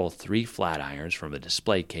 He stole 3 flat irons from a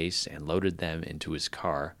display case and loaded them into his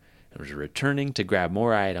car, and was returning to grab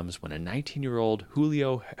more items when a 19-year-old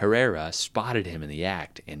Julio Herrera spotted him in the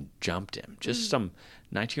act and jumped him. Just some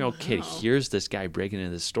 19-year-old kid hears this guy breaking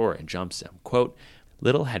into the store and jumps him. Quote,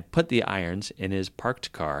 Little had put the irons in his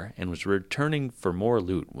parked car and was returning for more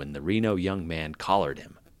loot when the Reno young man collared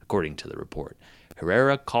him, according to the report.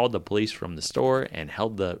 Herrera called the police from the store and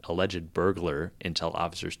held the alleged burglar until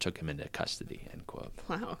officers took him into custody, end quote.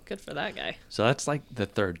 Wow, good for that guy. So that's like the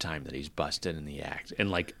third time that he's busted in the act and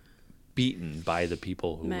like beaten by the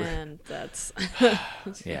people who Man, that's...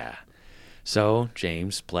 Yeah. So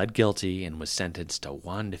James pled guilty and was sentenced to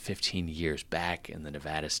 1 to 15 years back in the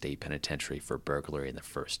Nevada State Penitentiary for burglary in the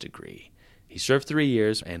first degree. He served 3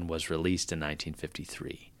 years and was released in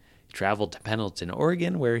 1953. He traveled to Pendleton,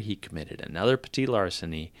 Oregon, where he committed another petite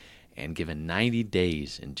larceny and given 90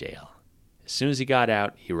 days in jail. As soon as he got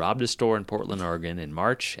out, he robbed a store in Portland, Oregon in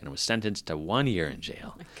March and was sentenced to 1 year in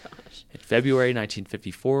jail. Oh my gosh. In February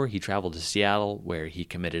 1954, he traveled to Seattle, where he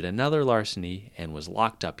committed another larceny and was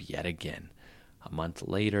locked up yet again. A month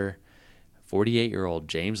later, 48-year-old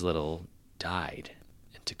James Little died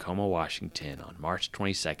in Tacoma, Washington on March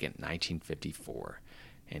 22nd, 1954,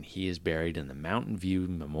 and he is buried in the Mountain View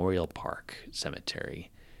Memorial Park Cemetery.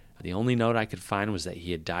 The only note I could find was that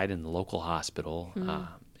he had died in the local hospital.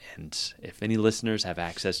 And if any listeners have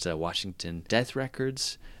access to Washington death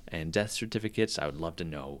records and death certificates, I would love to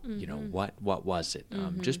know, you know, what was it?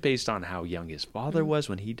 Just based on how young his father was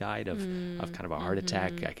when he died of kind of a heart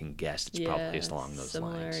attack, I can guess it's probably along those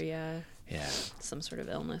lines. Yeah. Some sort of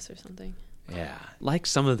illness or something. Yeah. Like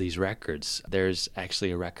some of these records, there's actually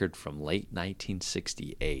a record from late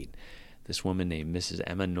 1968. This woman named Mrs.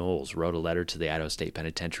 Emma Knowles wrote a letter to the Idaho State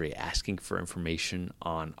Penitentiary asking for information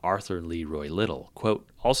on Arthur Leroy Little, quote,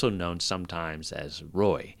 also known sometimes as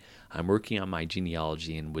Roy. I'm working on my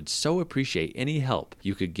genealogy and would so appreciate any help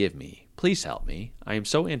you could give me. Please help me. I am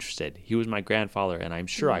so interested. He was my grandfather, and I'm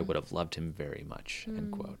sure I would have loved him very much,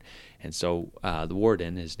 end quote. And so the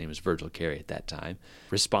warden, his name was Virgil Carey at that time,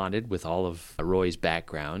 responded with all of Roy's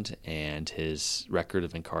background and his record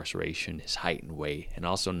of incarceration, his height and weight, and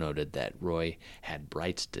also noted that Roy had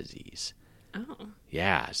Bright's disease. Oh.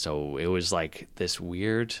 Yeah, so it was like this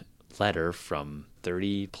weird letter from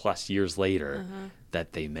 30 plus years later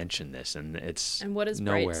that they mentioned this, and it's and what is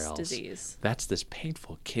nowhere Bright's else. Disease? That's this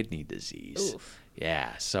painful kidney disease. Oof.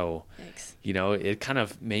 Yeah, so Yikes. you know, it kind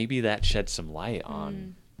of maybe that shed some light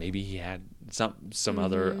on maybe he had some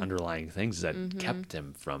other underlying things that kept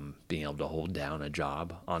him from being able to hold down a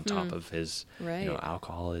job on top of his you know,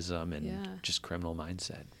 alcoholism and just criminal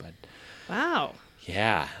mindset. But wow.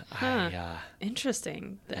 Yeah,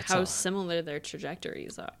 Interesting how similar their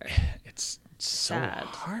trajectories are. It's sad. So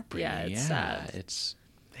heartbreaking. Yeah, it's sad. It's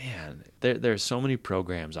man, there's so many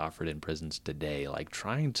programs offered in prisons today, like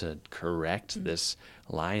trying to correct this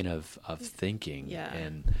line of thinking. Yeah.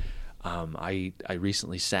 And I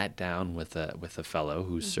recently sat down with a fellow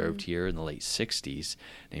who served here in the late 60s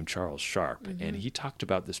named Charles Sharp, and he talked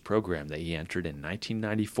about this program that he entered in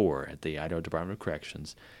 1994 at the Idaho Department of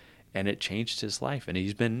Corrections. And it changed his life, and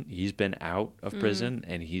he's been out of prison,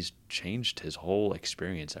 and he's changed his whole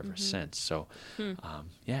experience ever since. So,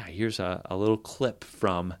 here's a little clip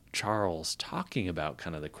from Charles talking about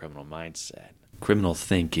kind of the criminal mindset, criminal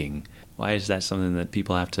thinking. Why is that something that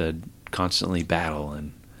people have to constantly battle?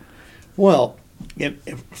 And well,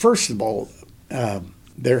 first of all,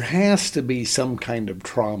 there has to be some kind of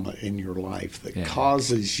trauma in your life that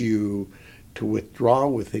causes you to withdraw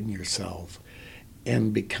within yourself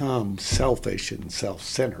and become selfish and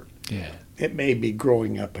self-centered. Yeah. It may be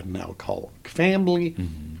growing up in an alcoholic family,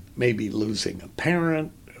 maybe losing a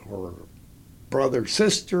parent or brother,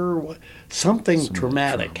 sister. Something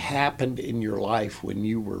traumatic happened in your life when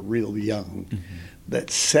you were real young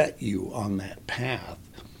that set you on that path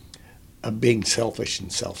of being selfish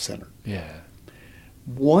and self-centered. Yeah.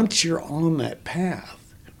 Once you're on that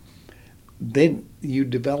path, then you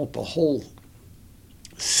develop a whole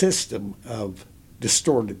system of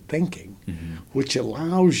distorted thinking, which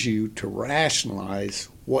allows you to rationalize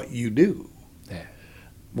what you do. Yeah.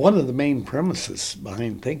 One of the main premises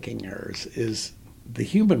behind thinking errors is the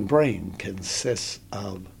human brain consists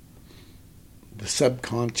of the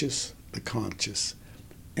subconscious, the conscious,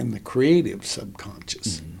 and the creative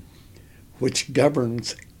subconscious, which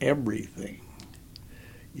governs everything.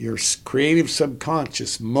 Your creative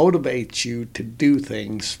subconscious motivates you to do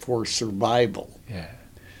things for survival. Yeah.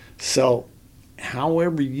 So,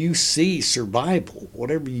 however you see survival,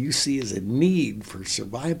 whatever you see as a need for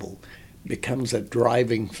survival, becomes a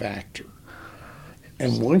driving factor.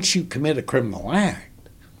 And once you commit a criminal act,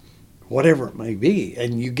 whatever it may be,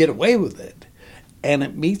 and you get away with it, and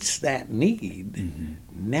it meets that need.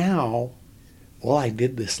 Now, well, I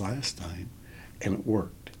did this last time, and it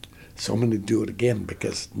worked. So I'm going to do it again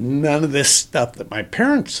because none of this stuff that my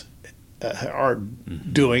parents are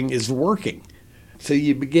doing is working. So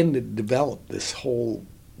you begin to develop this whole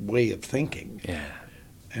way of thinking. Yeah.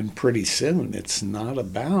 And pretty soon it's not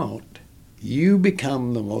about you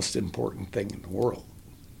become the most important thing in the world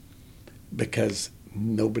because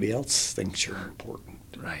nobody else thinks you're important.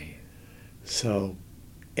 Right. So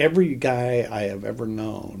every guy I have ever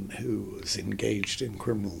known who was engaged in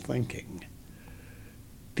criminal thinking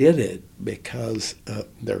did it because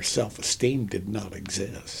their self-esteem did not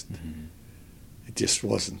exist. It just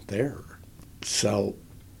wasn't there. So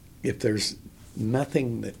if there's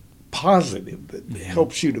nothing that positive that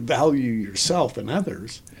helps you to value yourself and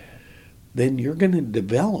others, then you're going to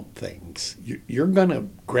develop things. You're going to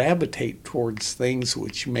gravitate towards things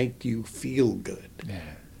which make you feel good. Yeah.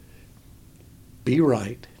 Be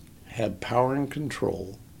right, have power and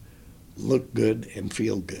control, look good, and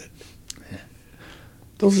feel good.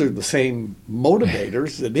 Those are the same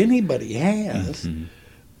motivators that anybody has.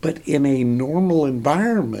 But in a normal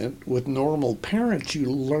environment with normal parents, you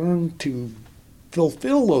learn to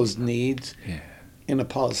fulfill those needs in a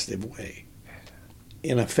positive way.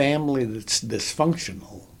 In a family that's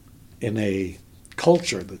dysfunctional, in a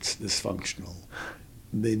culture that's dysfunctional,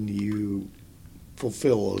 then you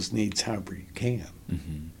fulfill those needs however you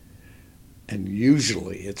can. And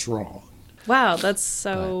usually it's wrong. Wow, that's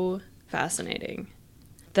so fascinating.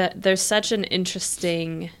 That there's such an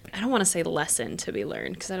interesting, I don't want to say lesson to be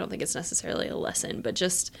learned, because I don't think it's necessarily a lesson, but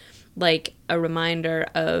just like a reminder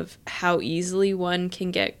of how easily one can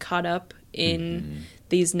get caught up in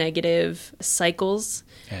these negative cycles,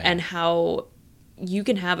 and how you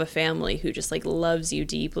can have a family who just like loves you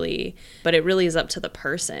deeply, but it really is up to the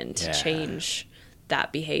person to change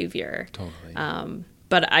that behavior. Totally.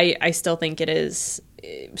 But I still think it is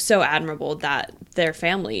so admirable that their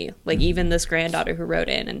family, like even this granddaughter who wrote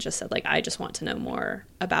in and just said like, I just want to know more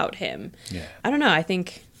about him. I don't know. I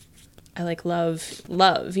think I like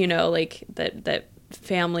love, you know, like that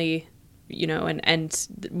family, you know, and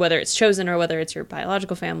whether it's chosen or whether it's your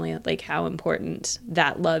biological family, like how important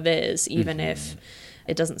that love is, even if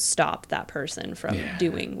it doesn't stop that person from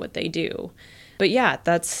doing what they do. But yeah,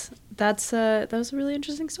 that was a really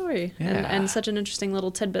interesting story, and such an interesting little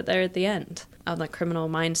tidbit there at the end on the criminal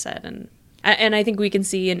mindset, and I think we can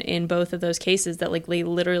see in both of those cases that like they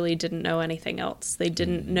literally didn't know anything else. They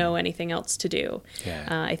didn't know anything else to do.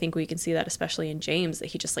 I think we can see that especially in James, that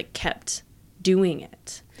he just like kept doing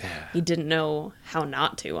it. He didn't know how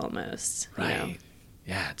not to, almost. Right. You know?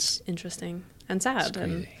 Yeah, it's interesting and sad.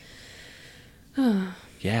 Crazy.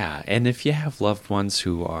 Yeah, and if you have loved ones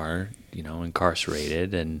who are, you know,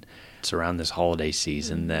 incarcerated, and it's around this holiday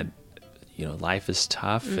season that, you know, life is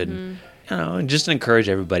tough, and, you know, and just encourage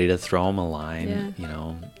everybody to throw them a line, you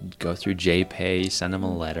know, go through JPay, send them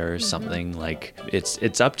a letter, something like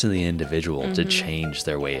it's up to the individual to change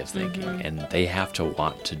their way of thinking, and they have to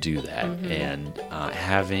want to do that. And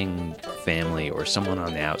having family or someone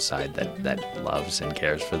on the outside that loves and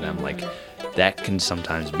cares for them, like, that can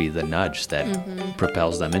sometimes be the nudge that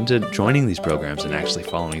propels them into joining these programs and actually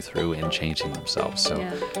following through and changing themselves. So,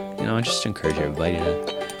 you know, I just encourage everybody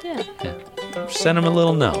to send them a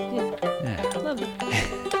little note. Love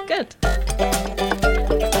it. Good.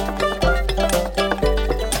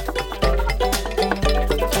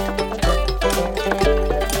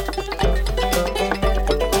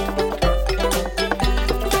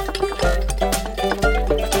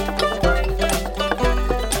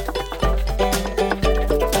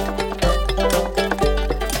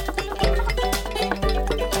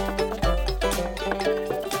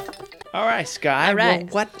 Sky, all right.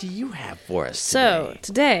 Well, what do you have for us So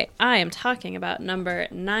today I am talking about number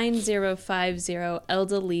 9050,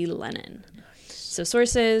 Elda Lee Lennon. So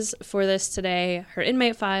sources for this today: her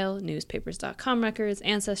inmate file, newspapers.com records,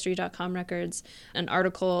 ancestry.com records, an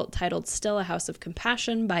article titled Still a House of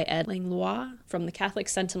Compassion by Ed Langlois from the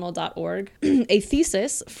CatholicSentinel.org, a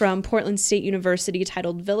thesis from Portland State University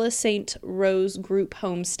titled Villa St. Rose Group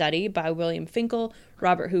Home Study by William Finkel,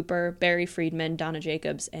 Robert Hooper, Barry Friedman, Donna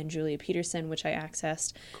Jacobs, and Julia Peterson, which I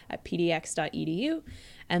accessed at pdx.edu.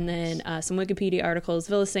 And then some Wikipedia articles,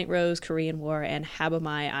 Villa St. Rose, Korean War, and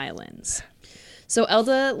Habamai Islands. So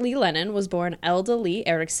Elda Lee Lennon was born Elda Lee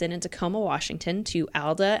Erickson in Tacoma, Washington, to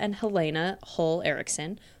Alda and Helena Hull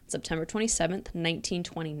Erickson, September 27th,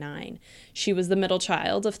 1929. She was the middle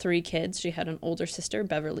child of 3 kids. She had an older sister,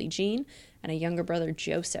 Beverly Jean, and a younger brother,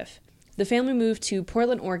 Joseph. The family moved to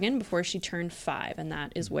Portland, Oregon before she turned 5, and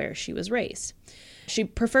that is where she was raised. She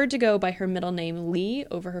preferred to go by her middle name Lee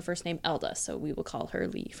over her first name Elda, so we will call her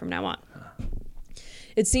Lee from now on.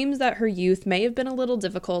 It seems that her youth may have been a little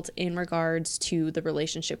difficult in regards to the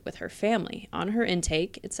relationship with her family. On her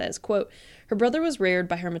intake, it says, quote, her brother was reared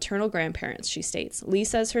by her maternal grandparents, she states. Lee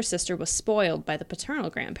says her sister was spoiled by the paternal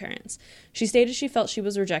grandparents. She stated she felt she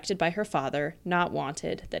was rejected by her father, not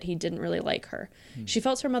wanted, that he didn't really like her. She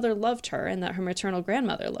felt her mother loved her and that her maternal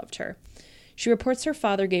grandmother loved her. She reports her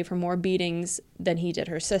father gave her more beatings than he did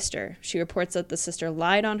her sister. She reports that the sister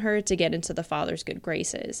lied on her to get into the father's good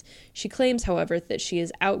graces. She claims, however, that she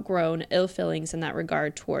has outgrown ill feelings in that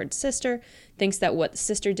regard towards sister, thinks that what the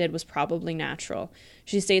sister did was probably natural.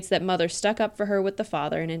 She states that mother stuck up for her with the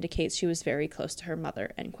father and indicates she was very close to her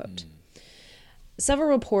mother, end quote. Several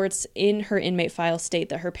reports in her inmate file state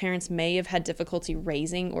that her parents may have had difficulty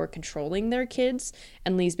raising or controlling their kids,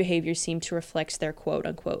 and Lee's behavior seemed to reflect their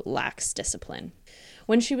quote-unquote lax discipline.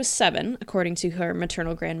 When she was 7, according to her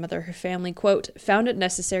maternal grandmother, her family, quote, found it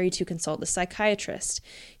necessary to consult a psychiatrist.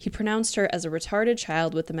 He pronounced her as a retarded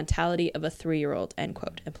child with the mentality of a 3-year-old, end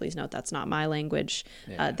quote. And please note, that's not my language.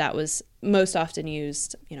 That was most often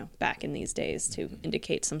used, back in these days to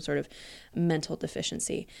indicate some sort of mental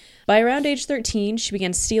deficiency. By around age 13, she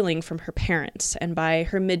began stealing from her parents. And by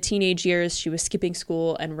her mid-teenage years, she was skipping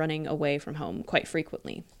school and running away from home quite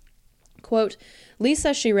frequently. Quote, Lee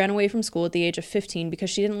says she ran away from school at the age of 15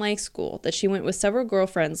 because she didn't like school, that she went with several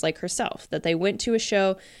girlfriends like herself, that they went to a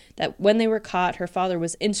show, that when they were caught, her father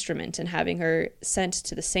was instrumental in having her sent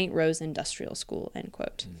to the St. Rose Industrial School, end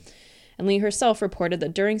quote. And Lee herself reported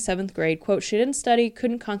that during 7th grade, quote, she didn't study,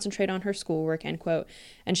 couldn't concentrate on her schoolwork, end quote,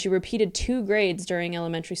 and she repeated 2 grades during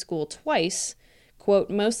elementary school twice,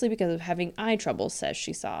 quote, mostly because of having eye trouble, says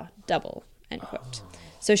she saw double, end quote.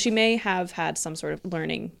 So she may have had some sort of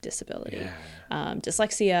learning disability,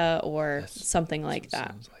 dyslexia or something like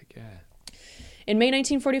that. Sounds like, In May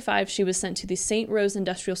 1945, she was sent to the St. Rose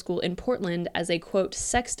Industrial School in Portland as a, quote,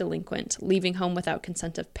 sex delinquent, leaving home without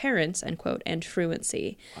consent of parents, end quote, and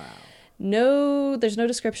truancy. Wow. No, there's no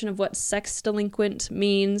description of what sex delinquent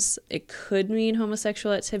means. It could mean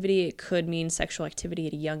homosexual activity. It could mean sexual activity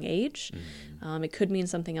at a young age. It could mean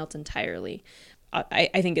something else entirely.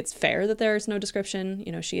 I think it's fair that there is no description.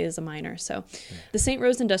 She is a minor. So the St.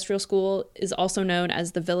 Rose Industrial School is also known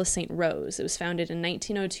as the Villa St. Rose. It was founded in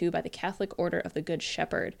 1902 by the Catholic Order of the Good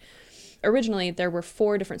Shepherd. Originally, there were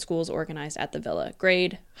 4 different schools organized at the villa: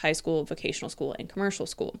 grade, high school, vocational school, and commercial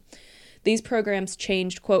school. These programs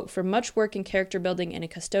changed, quote, from much work in character building in a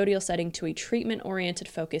custodial setting to a treatment-oriented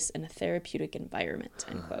focus in a therapeutic environment,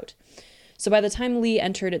 end quote. So by the time Lee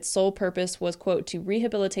entered, its sole purpose was, quote, to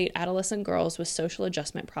rehabilitate adolescent girls with social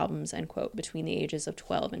adjustment problems, end quote, between the ages of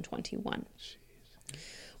 12 and 21. Jeez.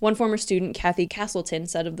 One former student, Kathy Castleton,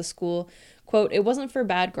 said of the school, quote, it wasn't for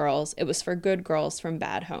bad girls, it was for good girls from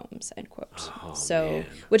bad homes, end quote. Man.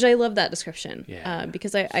 Which I love that description,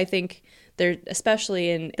 because I think there, especially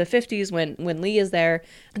in the 50s when Lee is there,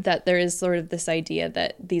 that there is sort of this idea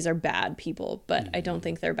that these are bad people, but I don't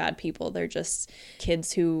think they're bad people. They're just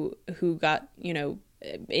kids who got,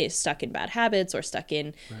 stuck in bad habits or stuck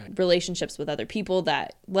in relationships with other people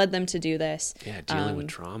that led them to do this. Yeah, dealing with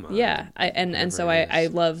trauma. Yeah, I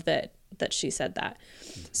love that she said that.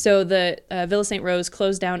 So the Villa St. Rose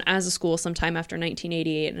closed down as a school sometime after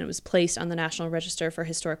 1988, and it was placed on the National Register for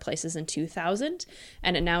Historic Places in 2000,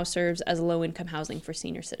 and it now serves as low-income housing for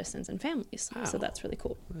senior citizens and families. Wow. So that's really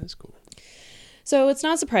cool. That's cool. So it's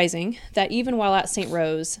not surprising that even while at St.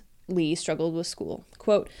 Rose, Lee struggled with school.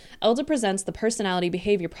 Quote, Elda presents the personality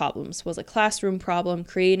behavior problems, was a classroom problem,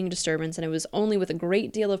 creating disturbance, and it was only with a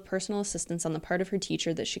great deal of personal assistance on the part of her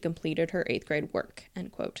teacher that she completed her 8th grade work,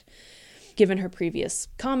 end quote. Given her previous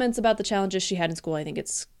comments about the challenges she had in school, I think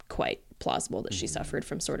it's quite plausible that she suffered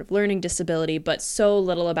from sort of learning disability, but so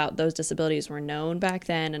little about those disabilities were known back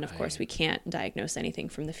then, and of course we can't diagnose anything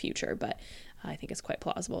from the future, but I think it's quite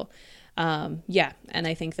plausible. And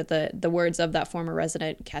I think that the words of that former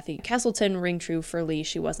resident, Kathy Castleton, ring true for Lee.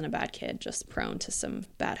 She wasn't a bad kid, just prone to some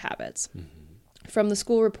bad habits. From the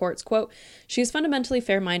school reports, quote, she is fundamentally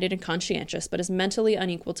fair-minded and conscientious, but is mentally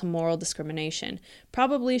unequal to moral discrimination.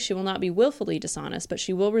 Probably she will not be willfully dishonest, but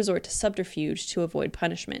she will resort to subterfuge to avoid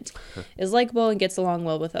punishment. Is likable and gets along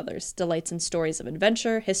well with others. Delights in stories of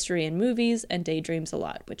adventure, history, and movies, and daydreams a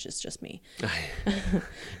lot, which is just me.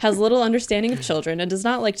 Has little understanding of children and does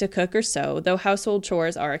not like to cook or sew, though household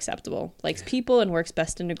chores are acceptable. Likes people and works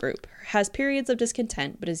best in a group. Has periods of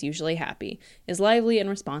discontent, but is usually happy. Is lively and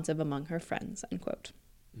responsive among her friends, end quote.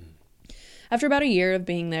 After about a year of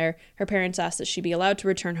being there, her parents asked that she be allowed to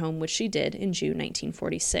return home, which she did in June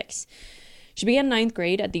 1946. She began 9th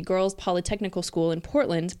grade at the Girls Polytechnical School in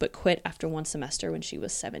Portland, but quit after one semester when she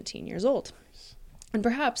was 17 years old. And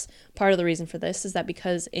perhaps part of the reason for this is that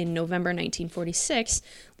because in November 1946,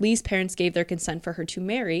 Lee's parents gave their consent for her to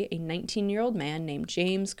marry a 19-year-old man named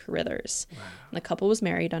James Carithers. Wow. And the couple was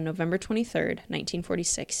married on November 23rd,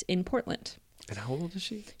 1946 in Portland. And how old is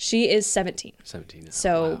she? She is 17. 17.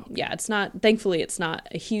 So, wow. Yeah, thankfully, it's not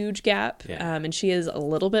a huge gap. Yeah. And she is a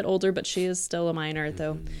little bit older, but she is still a minor,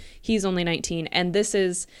 though he's only 19. And this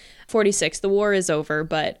is 46. The war is over,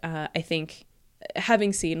 but I think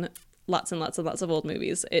having seen lots and lots and lots of old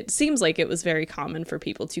movies, it seems like it was very common for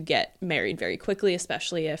people to get married very quickly,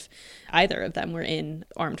 especially if either of them were in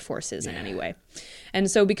armed forces in any way.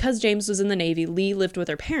 And so because James was in the Navy, Lee lived with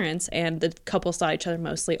her parents, and the couple saw each other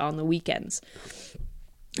mostly on the weekends.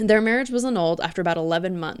 Their marriage was annulled after about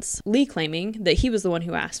 11 months, Lee claiming that he was the one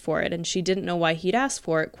who asked for it, and she didn't know why he'd asked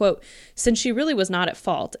for it, quote, since she really was not at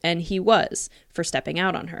fault, and he was, for stepping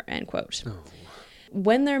out on her, end quote. Oh.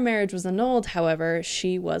 When their marriage was annulled, however,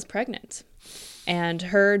 she was pregnant. And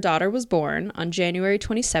her daughter was born on January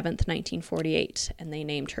 27th, 1948, and they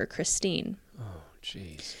named her Christine. Oh,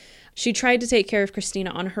 jeez. She tried to take care of Christina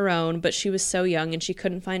on her own, but she was so young and she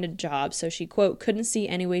couldn't find a job, so she, quote, couldn't see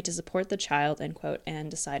any way to support the child, end quote, and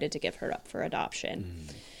decided to give her up for adoption.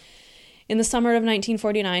 In the summer of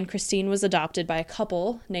 1949, Christine was adopted by a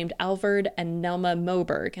couple named Alvord and Nelma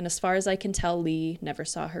Moberg, and as far as I can tell, Lee never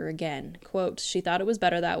saw her again. Quote, she thought it was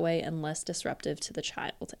better that way and less disruptive to the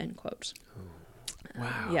child, end quote. Oh,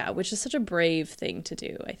 wow. Yeah, which is such a brave thing to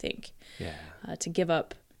do, I think. Yeah. To give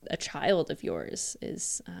up a child of yours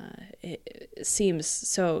is, it seems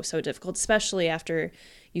so difficult, especially after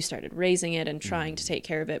you started raising it and trying to take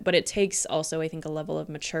care of it. But it takes also, I think, a level of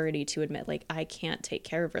maturity to admit, like, I can't take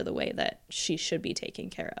care of her the way that she should be taken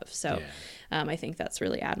care of. So I think that's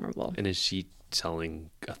really admirable. And is she telling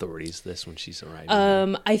authorities this when she's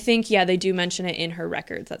arriving? I think, they do mention it in her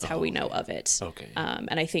records. That's how we know of it. Okay.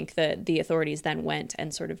 And I think that the authorities then went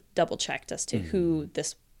and sort of double checked as to who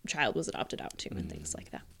this child was adopted out to and things like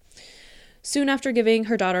that. Soon after giving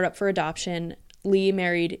her daughter up for adoption, Lee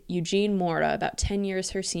married Eugene Mora, about 10 years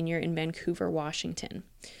her senior, in Vancouver, Washington.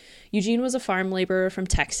 Eugene was a farm laborer from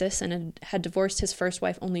Texas and had divorced his first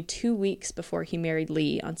wife only 2 weeks before he married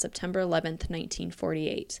Lee on September 11th,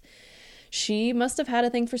 1948. She must have had a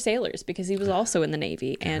thing for sailors because he was also in the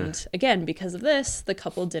Navy. And again, because of this, the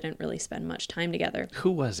couple didn't really spend much time together. Who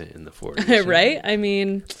wasn't in the 40s? Right? I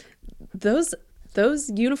mean, those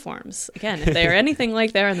uniforms, again, if they are anything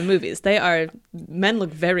like they are in the movies, men look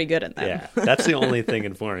very good in them. Yeah, that's the only thing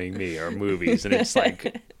informing me are movies, and it's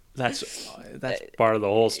like that's part of the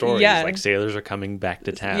whole story. Yeah, it's like sailors are coming back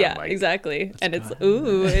to town. Yeah, like, exactly. And it's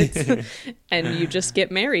and you just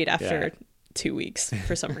get married after 2 weeks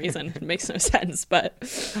for some reason. It makes no sense,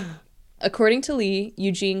 but. According to Lee,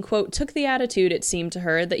 Eugene, quote, took the attitude, it seemed to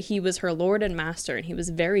her, that he was her lord and master, and he was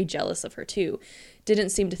very jealous of her, too.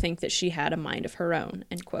 Didn't seem to think that she had a mind of her own,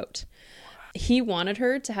 end quote. He wanted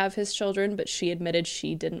her to have his children, but she admitted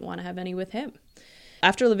she didn't want to have any with him.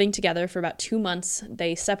 After living together for about 2 months,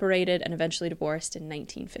 they separated and eventually divorced in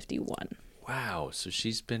 1951. Wow, so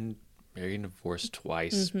she's been married and divorced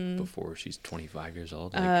twice before she's 25 years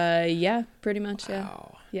old? Yeah, pretty much,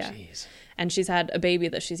 wow. Yeah. Jeez. And she's had a baby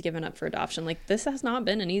that she's given up for adoption. Like, this has not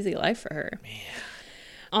been an easy life for her. Man.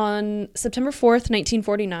 On September 4th,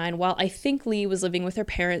 1949, while I think Lee was living with her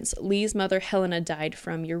parents, Lee's mother, Helena, died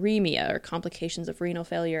from uremia, or complications of renal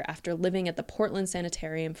failure, after living at the Portland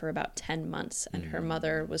Sanitarium for about 10 months. And her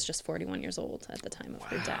mother was just 41 years old at the time of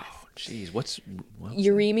her death. Jeez, what's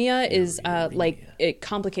uremia is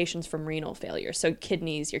complications from renal failure. So your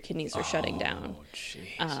kidneys are shutting down.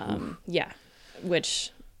 Jeez. Yeah,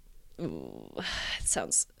 which it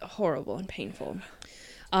sounds horrible and painful.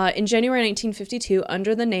 In January 1952,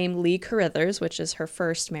 under the name Lee Carithers, which is her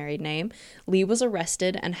first married name, Lee was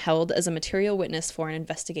arrested and held as a material witness for an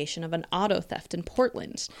investigation of an auto theft in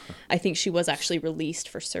Portland. I think she was actually released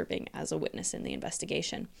for serving as a witness in the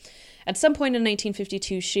investigation. At some point in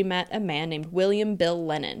 1952, she met a man named William Bill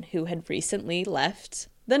Lennon, who had recently left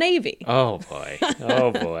the Navy. Oh, boy.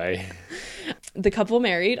 Oh, boy. The couple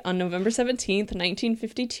married on November 17th,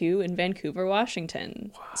 1952 in Vancouver,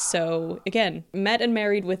 Washington. Wow. So, again, met and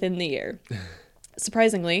married within the year.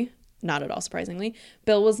 Surprisingly, not at all surprisingly,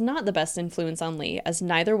 Bill was not the best influence on Lee, as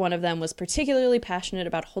neither one of them was particularly passionate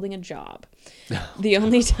about holding a job. The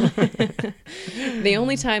only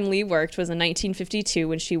time Lee worked was in 1952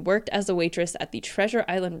 when she worked as a waitress at the Treasure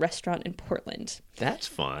Island restaurant in Portland. That's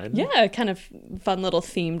fun. Yeah, kind of fun little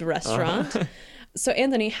themed restaurant. So,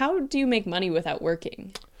 Anthony, how do you make money without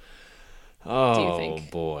working? Oh, do you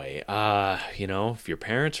think? Boy. If your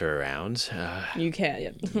parents are around, You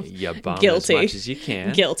can't. you bum Guilty. as much as you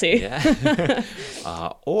can. Guilty. Yeah.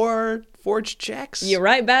 Or forge checks. You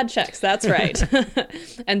write bad checks, that's right.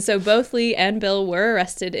 And so both Lee and Bill were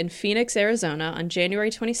arrested in Phoenix, Arizona on January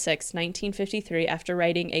 26, 1953, after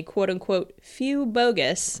writing a quote-unquote few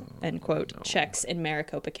bogus, end quote, checks in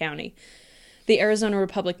Maricopa County. The Arizona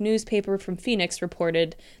Republic newspaper from Phoenix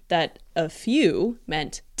reported that a few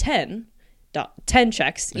meant 10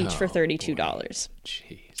 checks, each for $32.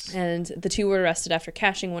 Jeez. And the two were arrested after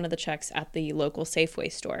cashing one of the checks at the local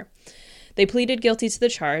Safeway store. They pleaded guilty to the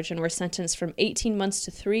charge and were sentenced from 18 months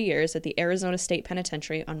to 3 years at the Arizona State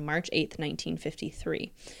Penitentiary on March 8,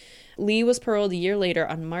 1953. Lee was paroled a year later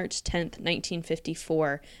on March 10,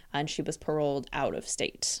 1954, and she was paroled out of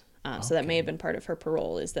state. So that may have been part of her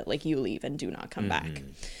parole, is that, like, you leave and do not come back.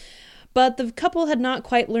 But the couple had not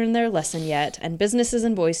quite learned their lesson yet, and businesses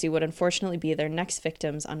in Boise would unfortunately be their next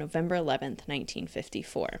victims on November 11th,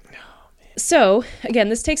 1954. So, again,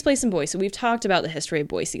 this takes place in Boise. We've talked about the history of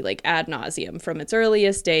Boise, like, ad nauseum, from its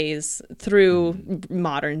earliest days through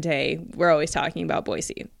modern day. We're always talking about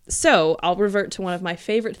Boise. So, I'll revert to one of my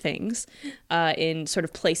favorite things in sort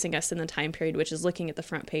of placing us in the time period, which is looking at the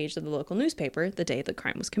front page of the local newspaper the day the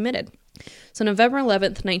crime was committed. So, November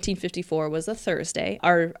 11th, 1954 was a Thursday.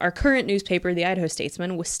 Our current newspaper, the Idaho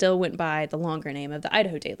Statesman, still went by the longer name of the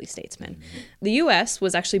Idaho Daily Statesman. The U.S.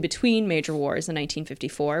 was actually between major wars in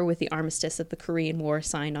 1954, with the armistice of the Korean War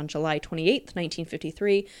signed on July 28th,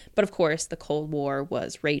 1953, but of course the Cold War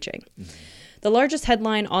was raging. The largest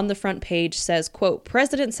headline on the front page says, quote,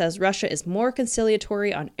 "President says Russia is more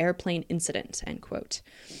conciliatory on airplane incident," end quote.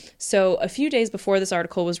 So a few days before this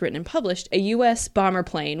article was written and published, a U.S. bomber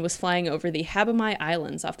plane was flying over the Habamai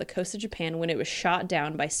Islands off the coast of Japan when it was shot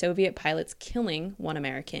down by Soviet pilots, killing one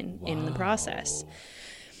American in the process.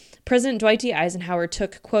 President Dwight D. Eisenhower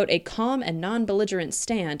took, quote, "a calm and non-belligerent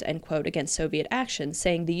stand," end quote, against Soviet action,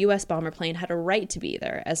 saying the U.S. bomber plane had a right to be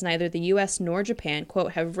there, as neither the U.S. nor Japan,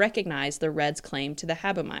 quote, "have recognized the Reds' claim to the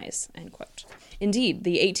Habamais," end quote. Indeed,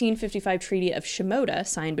 the 1855 Treaty of Shimoda,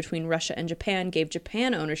 signed between Russia and Japan, gave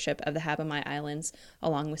Japan ownership of the Habamai Islands,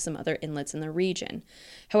 along with some other inlets in the region.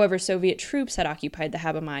 However, Soviet troops had occupied the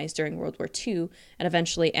Habamais during World War II and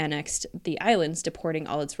eventually annexed the islands, deporting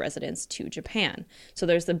all its residents to Japan. So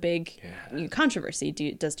there's the big controversy.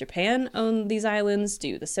 Does Japan own these islands?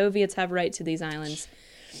 Do the Soviets have right to these islands?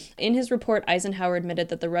 In his report, Eisenhower admitted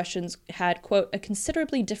that the Russians had, quote, "a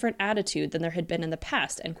considerably different attitude than there had been in the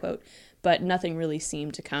past," end quote, but nothing really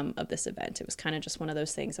seemed to come of this event. It was kind of just one of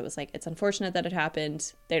those things that was like, it's unfortunate that it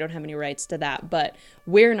happened. They don't have any rights to that, but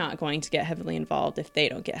we're not going to get heavily involved if they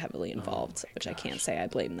don't get heavily involved, which I can't say I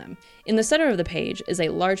blame them. In the center of the page is a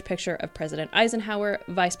large picture of President Eisenhower,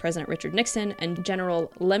 Vice President Richard Nixon, and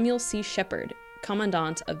General Lemuel C. Shepard,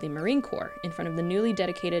 Commandant of the Marine Corps, in front of the newly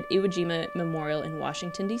dedicated Iwo Jima Memorial in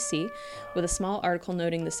Washington, D.C., with a small article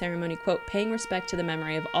noting the ceremony, quote, "paying respect to the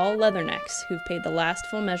memory of all leathernecks who've paid the last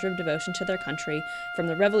full measure of devotion to their country from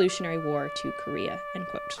the Revolutionary War to Korea," end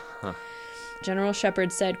quote. General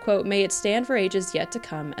Shepard said, quote, "may it stand for ages yet to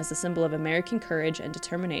come as a symbol of American courage and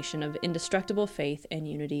determination, of indestructible faith and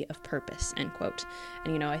unity of purpose," end quote.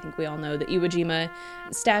 And, I think we all know the Iwo Jima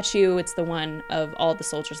statue. It's the one of all the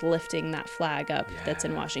soldiers lifting that flag up that's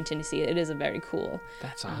in Washington, D.C. It is a very cool.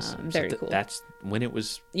 That's awesome. Very cool. That's when it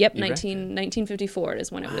was Yep, erected? 1954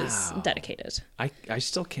 is when it was dedicated. I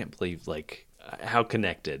still can't believe, like, how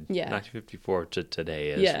connected 1954 to today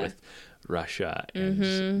is with Russia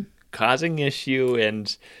and causing issue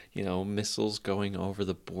and, missiles going over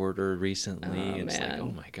the border recently. It's like,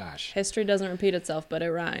 oh my gosh. History doesn't repeat itself, but it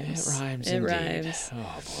rhymes. It rhymes It indeed. rhymes.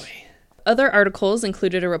 Oh boy. Other articles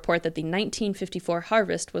included a report that the 1954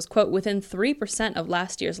 harvest was, quote, "within 3% of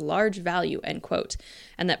last year's large value," end quote,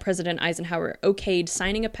 and that President Eisenhower okayed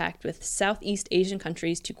signing a pact with Southeast Asian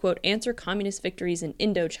countries to, quote, "answer communist victories in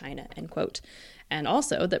Indochina," end quote. And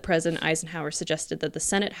also that President Eisenhower suggested that the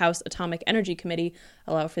Senate House Atomic Energy Committee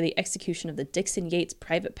allow for the execution of the Dixon-Yates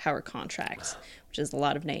private power contract, which is a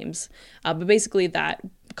lot of names. But basically that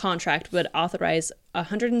contract would authorize a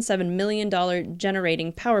 $107 million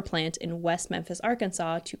generating power plant in West Memphis,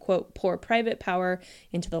 Arkansas to, quote, "pour private power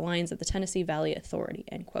into the lines of the Tennessee Valley Authority,"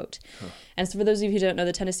 end quote. And so for those of you who don't know,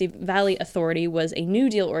 the Tennessee Valley Authority was a New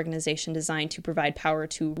Deal organization designed to provide power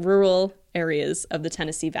to rural areas of the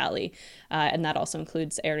Tennessee Valley. And that also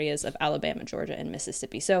includes areas of Alabama, Georgia, and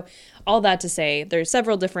Mississippi. So all that to say, there's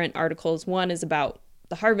several different articles. One is about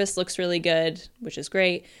the harvest looks really good, which is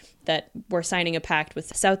great, that we're signing a pact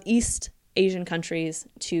with Southeast Asian countries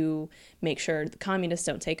to make sure the communists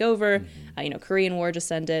don't take over. Korean War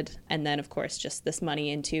just ended. And then, of course, just this money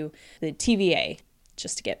into the TVA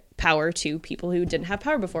just to get power to people who didn't have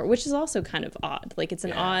power before, which is also kind of odd. Like, it's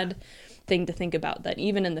an odd thing to think about, that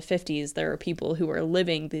even in the 50s, there are people who are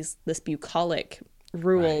living this bucolic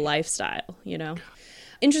rural lifestyle,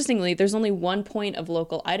 Interestingly, there's only one point of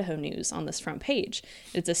local Idaho news on this front page.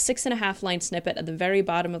 It's a 6.5-line snippet at the very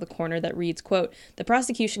bottom of the corner that reads, quote, "The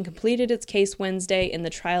prosecution completed its case Wednesday in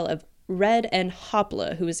the trial of Red N.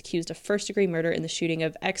 Hopla, who was accused of first-degree murder in the shooting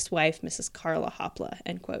of ex-wife Mrs. Carla Hopla,"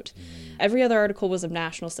 end quote. Every other article was of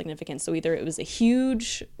national significance, so either it was a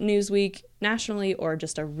huge news week nationally or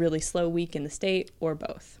just a really slow week in the state, or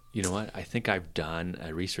both. You know what? I think I've done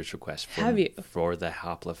a research request for the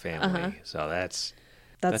Hopla family. So that's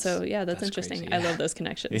interesting. Crazy. I love those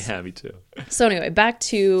connections. Yeah, me too. So anyway, back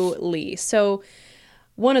to Lee. So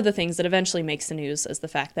one of the things that eventually makes the news is the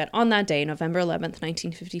fact that on that day, November 11th,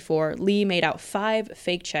 1954, Lee made out 5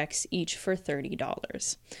 fake checks, each for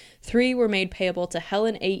 $30. 3 were made payable to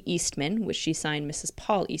Helen A. Eastman, which she signed Mrs.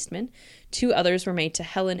 Paul Eastman. 2 others were made to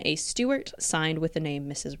Helen A. Stewart, signed with the name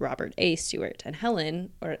Mrs. Robert A. Stewart. And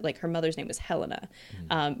Helen, or like her mother's name was Helena.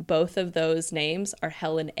 Both of those names are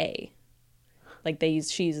Helen A. Like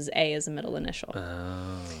she uses A as a middle initial.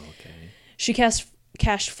 Oh, okay. She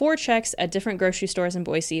cashed 4 checks at different grocery stores in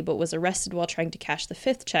Boise, but was arrested while trying to cash the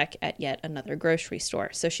 5th check at yet another grocery store.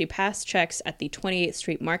 So she passed checks at the 28th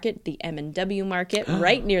Street Market, the M&W Market,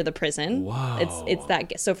 right near the prison. Wow. It's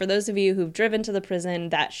that. So for those of you who've driven to the prison,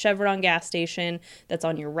 that Chevron gas station that's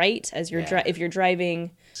on your right as you're if you're driving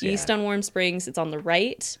east on Warm Springs, it's on the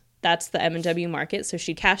right. That's the M&W Market. So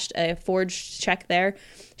she cashed a forged check there.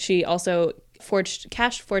 She also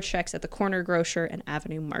cashed 4 checks at the Corner Grocer and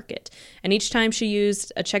Avenue Market. And each time she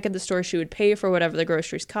used a check at the store, she would pay for whatever the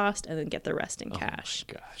groceries cost and then get the rest in cash.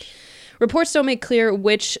 Oh my gosh. Reports don't make clear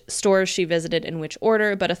which stores she visited in which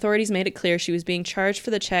order, but authorities made it clear she was being charged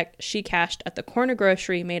for the check she cashed at the Corner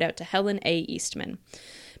Grocery made out to Helen A. Eastman.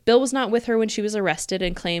 Bill was not with her when she was arrested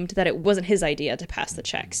and claimed that it wasn't his idea to pass the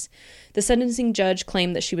checks. The sentencing judge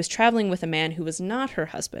claimed that she was traveling with a man who was not her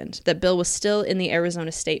husband, that Bill was still in the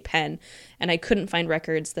Arizona State Pen, and I couldn't find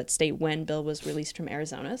records that state when Bill was released from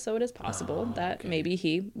Arizona, so it is possible that maybe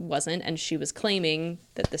he wasn't, and she was claiming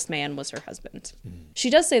that this man was her husband. She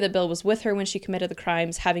does say that Bill was with her when she committed the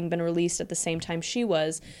crimes, having been released at the same time she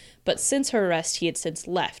was, but since her arrest, he had since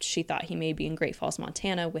left. She thought he may be in Great Falls,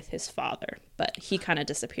 Montana with his father, but he kind of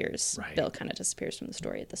disappears. Right. Bill kind of disappears from the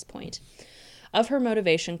story at this point. Of her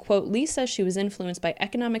motivation, quote, Lee says she was influenced by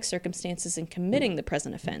economic circumstances in committing the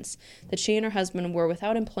present offense, that she and her husband were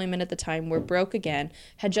without employment at the time, were broke again,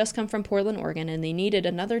 had just come from Portland, Oregon, and they needed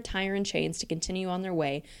another tire and chains to continue on their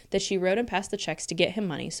way, that she wrote and passed the checks to get him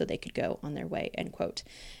money so they could go on their way, end quote.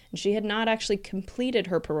 And she had not actually completed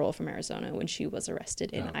her parole from Arizona when she was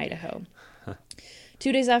arrested in Idaho.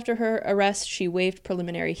 2 days after her arrest, she waived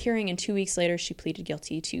preliminary hearing, and 2 weeks later, she pleaded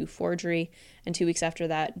guilty to forgery. And 2 weeks after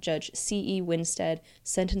that, Judge C.E. Winstead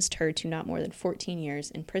sentenced her to not more than 14 years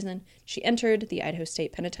in prison. She entered the Idaho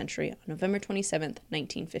State Penitentiary on November 27th,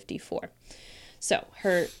 1954. So,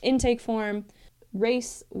 her intake form,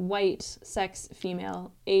 race, white, sex,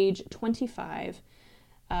 female, age 25,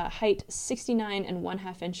 height 69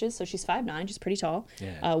 1/2 inches, so she's 5'9", she's pretty tall.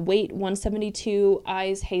 Yeah. Weight 172,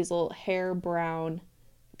 eyes hazel, hair brown,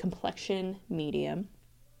 complexion medium.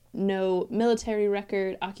 No military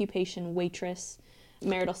record, occupation waitress,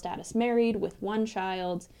 marital status married with 1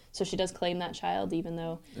 child. So she does claim that child even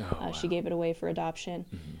though she gave it away for adoption.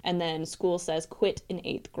 And then school says quit in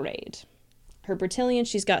 8th grade. Her Bertillon,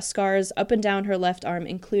 she's got scars up and down her left arm,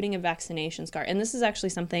 including a vaccination scar. And this is actually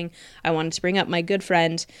something I wanted to bring up. My good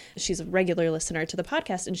friend, she's a regular listener to the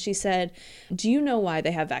podcast, and she said, do you know why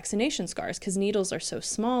they have vaccination scars? Because needles are so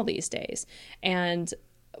small these days. And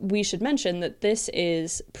we should mention that this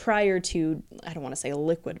is prior to, I don't want to say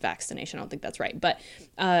liquid vaccination, I don't think that's right, but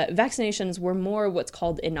vaccinations were more what's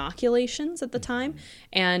called inoculations at the time.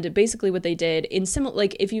 And basically what they did,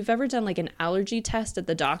 like if you've ever done like an allergy test at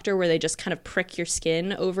the doctor where they just kind of prick your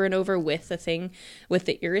skin over and over with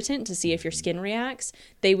the irritant to see if your skin reacts,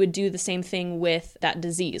 they would do the same thing with that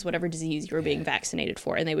disease, whatever disease you were being vaccinated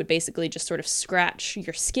for. And they would basically just sort of scratch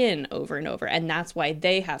your skin over and over. And that's why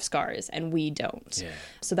they have scars and we don't. Yeah.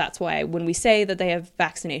 So that's why when we say that they have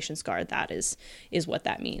vaccination scar, that is what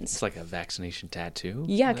that means. It's like a vaccination tattoo?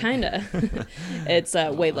 Yeah, kind of. It's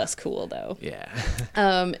way less cool, though.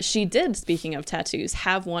 Yeah. She did, speaking of tattoos,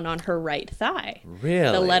 have one on her right thigh.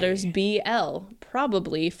 Really? The letters BL,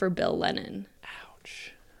 probably for Bill Lennon.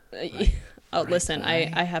 Ouch. Oh, listen,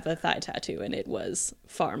 I have a thigh tattoo, and it was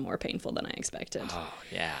far more painful than I expected. Oh,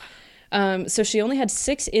 yeah. So she only had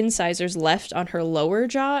 6 incisors left on her lower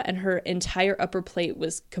jaw, and her entire upper plate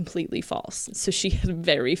was completely false. So she had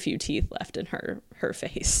very few teeth left in her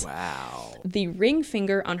face. Wow. The ring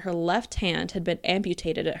finger on her left hand had been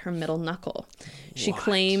amputated at her middle knuckle. She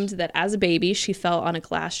claimed that as a baby, she fell on a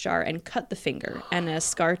glass jar and cut the finger, and as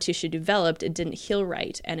scar tissue developed, it didn't heal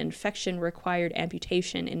right, and infection required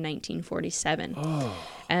amputation in 1947.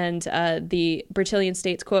 And the Bertillon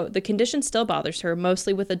states, quote, "The condition still bothers her,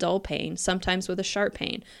 mostly with a dull pain, sometimes with a sharp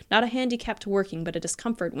pain. Not a handicap to working, but a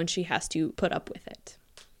discomfort when she has to put up with it."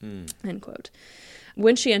 End quote.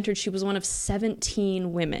 When she entered, she was one of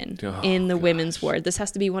 17 women in the women's ward. This has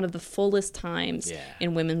to be one of the fullest times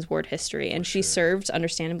in women's ward history. And she served,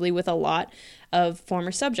 understandably, with a lot of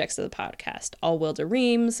former subjects of the podcast. Alwilda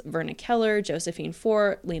Reams, Verna Keller, Josephine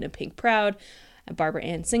Fort, Lena Pink Proud, Barbara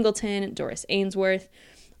Ann Singleton, Doris Ainsworth.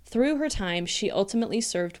 Through her time, she ultimately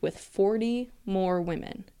served with 40 more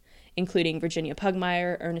women, including Virginia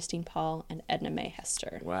Pugmire, Ernestine Paul, and Edna Mae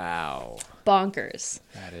Hester. Wow. Bonkers.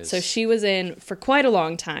 That is... So she was in for quite a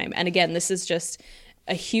long time. And again, this is just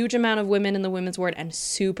a huge amount of women in the women's ward and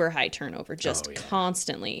super high turnover, just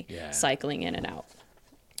constantly cycling in and out.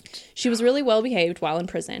 She was really well behaved while in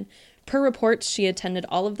prison. Per reports, she attended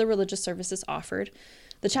all of the religious services offered.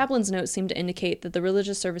 The chaplain's notes seem to indicate that the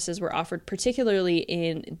religious services were offered particularly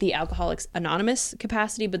in the Alcoholics Anonymous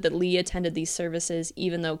capacity, but that Lee attended these services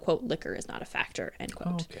even though, quote, liquor is not a factor, end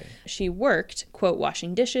quote. Okay. She worked, quote,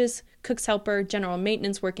 washing dishes, cook's helper, general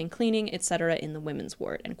maintenance work and cleaning, etc. in the women's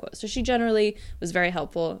ward, end quote. So she generally was very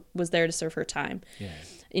helpful, was there to serve her time. Yeah.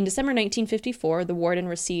 In December 1954, the warden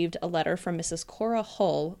received a letter from Mrs. Cora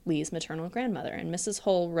Hull, Lee's maternal grandmother, and Mrs.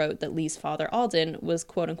 Hull wrote that Lee's father, Alden, was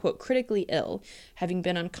quote-unquote critically ill, having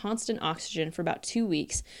been on constant oxygen for about 2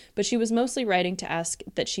 weeks, but she was mostly writing to ask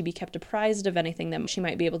that she be kept apprised of anything that she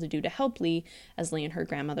might be able to do to help Lee, as Lee and her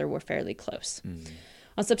grandmother were fairly close.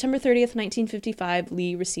 On September 30th, 1955,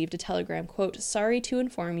 Lee received a telegram, quote, "Sorry to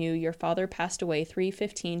inform you, your father passed away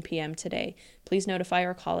 3:15 p.m. today. Please notify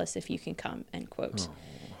or call us if you can come," end quote.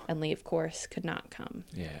 And Lee, of course, could not come.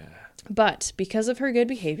 Yeah. But because of her good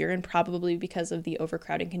behavior and probably because of the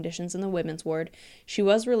overcrowding conditions in the women's ward, she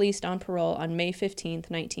was released on parole on May 15th,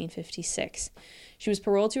 1956. She was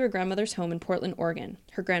paroled to her grandmother's home in Portland, Oregon.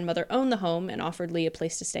 Her grandmother owned the home and offered Lee a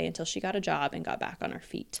place to stay until she got a job and got back on her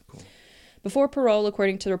feet. Cool. Before parole,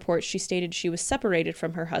 according to the reports, she stated she was separated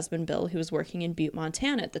from her husband, Bill, who was working in Butte,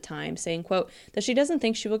 Montana at the time, saying, quote, that she doesn't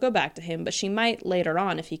think she will go back to him, but she might later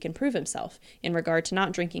on if he can prove himself, in regard to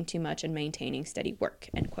not drinking too much and maintaining steady work,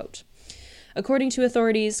 end quote. According to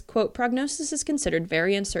authorities, quote, prognosis is considered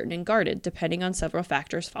very uncertain and guarded, depending on several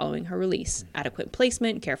factors following her release. Adequate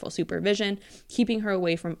placement, careful supervision, keeping her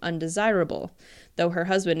away from undesirable, though her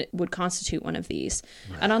husband would constitute one of these.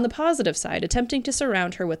 Right. And on the positive side, attempting to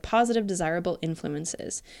surround her with positive, desirable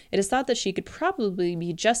influences. It is thought that she could probably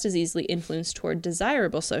be just as easily influenced toward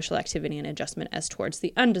desirable social activity and adjustment as towards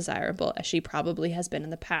the undesirable, as she probably has been in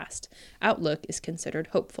the past. Outlook is considered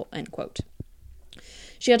hopeful, end quote.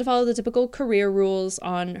 She had to follow the typical career rules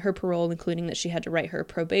on her parole, including that she had to write her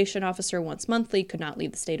probation officer once monthly, could not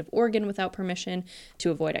leave the state of Oregon without permission,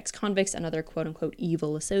 to avoid ex-convicts and other quote-unquote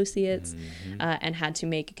evil associates, and had to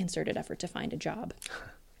make a concerted effort to find a job.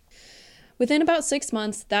 Within about 6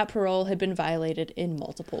 months, that parole had been violated in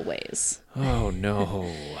multiple ways. Oh,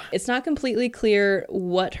 no. It's not completely clear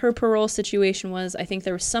what her parole situation was. I think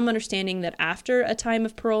there was some understanding that after a time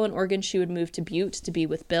of parole in Oregon, she would move to Butte to be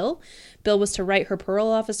with Bill. Bill was to write her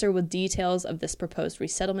parole officer with details of this proposed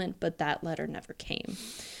resettlement, but that letter never came.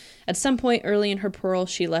 At some point early in her parole,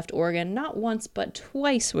 she left Oregon not once but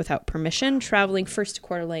twice without permission, traveling first to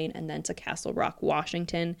Coeur d'Alene and then to Castle Rock,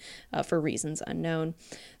 Washington, for reasons unknown.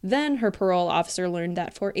 Then her parole officer learned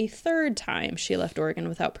that for a third time she left Oregon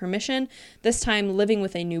without permission, this time living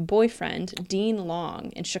with a new boyfriend, Dean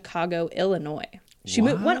Long, in Chicago, Illinois. She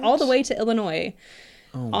went all the way to Illinois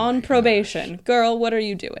on probation. Gosh. Girl, what are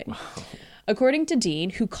you doing? Wow. According to Dean,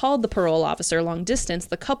 who called the parole officer long distance,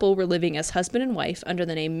 the couple were living as husband and wife under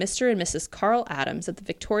the name Mr. and Mrs. Carl Adams at the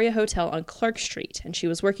Victoria Hotel on Clark Street, and she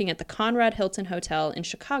was working at the Conrad Hilton Hotel in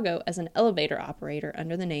Chicago as an elevator operator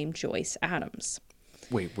under the name Joyce Adams.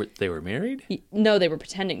 Wait, they were married? No, they were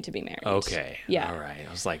pretending to be married. Okay. Yeah. All right.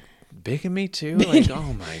 I was like, bigamy too? Like,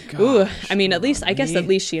 oh my gosh. Ooh, I mean, at least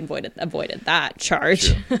she avoided that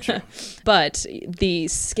charge. True. But the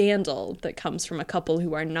scandal that comes from a couple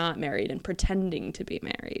who are not married and pretending to be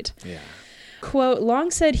married. Yeah. Quote,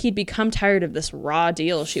 Long said he'd become tired of this raw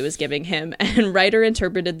deal she was giving him, and Ryder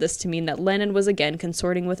interpreted this to mean that Lennon was again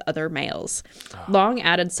consorting with other males. Long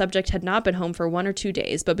added subject had not been home for 1 or 2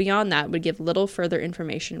 days, but beyond that would give little further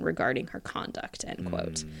information regarding her conduct, end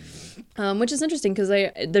quote. Which is interesting because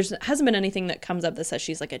there hasn't been anything that comes up that says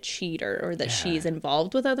she's like a cheater or that she's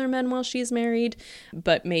involved with other men while she's married,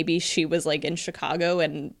 but maybe she was like in Chicago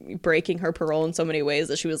and breaking her parole in so many ways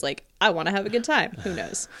that she was like, I want to have a good time. Who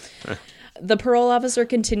knows? The parole officer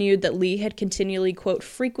continued that Lee had continually, quote,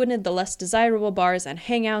 frequented the less desirable bars and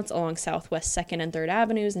hangouts along Southwest 2nd and 3rd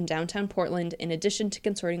Avenues in downtown Portland, in addition to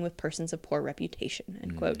consorting with persons of poor reputation,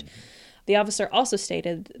 end quote. The officer also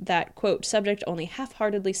stated that, quote, subject only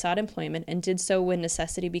half-heartedly sought employment and did so when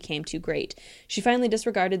necessity became too great. She finally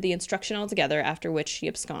disregarded the instruction altogether, after which she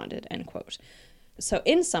absconded, end quote. So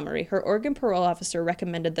in summary, her Oregon parole officer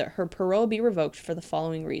recommended that her parole be revoked for the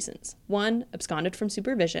following reasons. 1, absconded from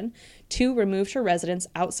supervision. 2, removed her residence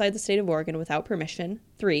outside the state of Oregon without permission.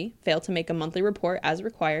 3, failed to make a monthly report as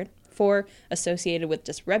required. 4, associated with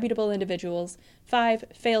disreputable individuals. 5,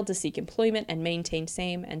 failed to seek employment and maintain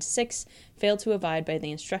same. And 6, failed to abide by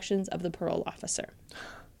the instructions of the parole officer.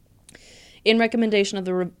 In recommendation of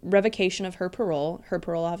the revocation of her parole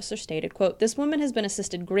officer stated, quote, this woman has been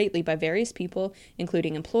assisted greatly by various people,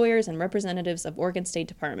 including employers and representatives of Oregon State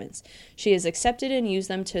departments. She has accepted and used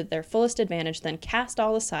them to their fullest advantage, then cast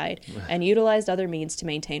all aside and utilized other means to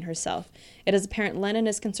maintain herself. It is apparent Lennon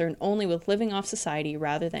is concerned only with living off society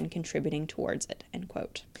rather than contributing towards it, end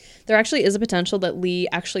quote. There actually is a potential that Lee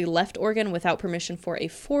actually left Oregon without permission for a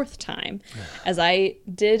 4th time, as I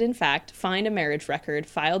did, in fact, find a marriage record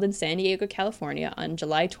filed in San Diego, California on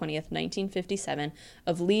July 20th, 1957,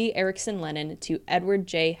 of Lee Erickson Lennon to Edward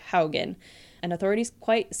J. Haugen, and authorities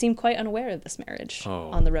seem quite unaware of this marriage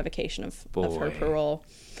on the revocation of her parole.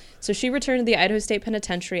 So she returned to the Idaho State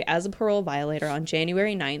Penitentiary as a parole violator on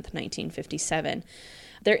January 9th, 1957.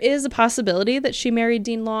 There is a possibility that she married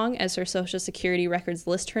Dean Long, as her Social Security records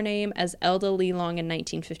list her name as Elda Lee Long in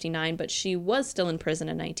 1959, but she was still in prison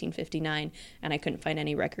in 1959, and I couldn't find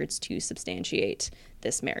any records to substantiate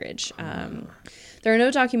this marriage. There are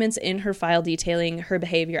no documents in her file detailing her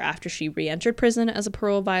behavior after she re-entered prison as a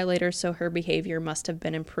parole violator, so her behavior must have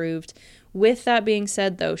been improved. With that being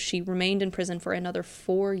said, though, she remained in prison for another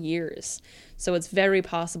 4 years, so it's very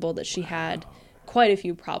possible that she had quite a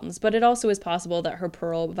few problems, but it also is possible that her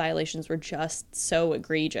parole violations were just so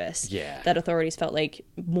egregious that authorities felt like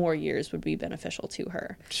more years would be beneficial to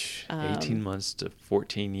her. 18 months to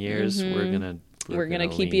 14 years, we're gonna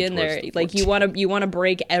keep you in there. Like, you want to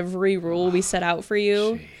break every rule we set out for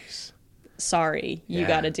you. Jeez. Sorry, you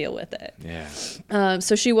got to deal with it. Yeah.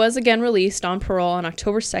 So she was again released on parole on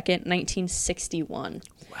October 2nd, 1961.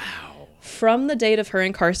 Wow. From the date of her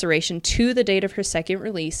incarceration to the date of her second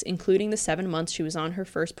release, including the 7 months she was on her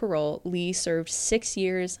first parole, Lee served 6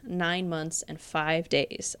 years, 9 months, and 5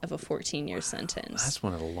 days of a 14-year sentence. That's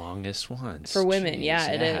one of the longest ones. For women,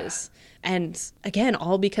 it is. And again,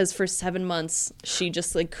 all because for 7 months, she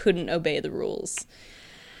just couldn't obey the rules.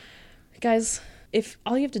 Guys, if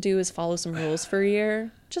all you have to do is follow some rules for a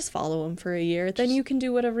year, just follow them for a year. Then you can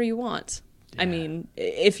do whatever you want. Yeah. I mean,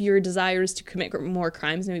 if your desire is to commit more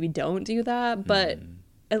crimes, maybe don't do that, but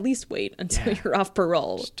at least wait until you're off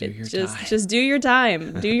parole. Just do your time. Just do your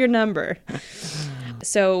time. Do your number.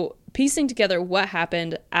 So piecing together what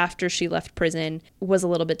happened after she left prison was a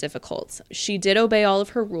little bit difficult. She did obey all of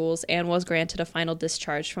her rules and was granted a final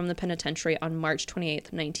discharge from the penitentiary on March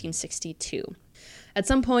 28th, 1962. At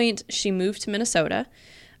some point, she moved to Minnesota.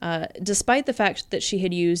 Despite the fact that she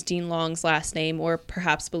had used Dean Long's last name, or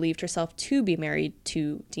perhaps believed herself to be married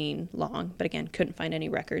to Dean Long, but again, couldn't find any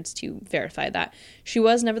records to verify that, she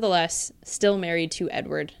was nevertheless still married to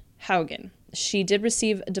Edward Haugen. She did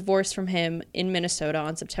receive a divorce from him in Minnesota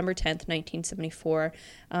on September 10th, 1974.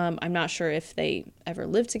 I'm not sure if they ever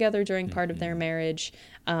lived together during part of their marriage,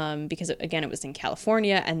 because, again, it was in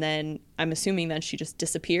California, and then I'm assuming that she just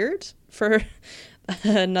disappeared for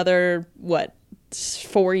another,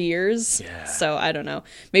 4 years. Yeah. So I don't know.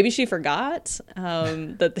 Maybe she forgot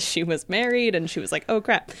that she was married and she was like, oh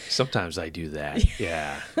crap. Sometimes I do that.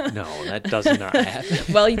 Yeah. No, that does not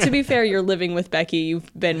happen. Well, to be fair, you're living with Becky.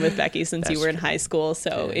 You've been with Becky since you were in high school.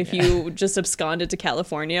 So if you just absconded to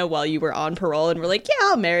California while you were on parole and were like, yeah,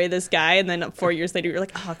 I'll marry this guy, and then 4 years later you're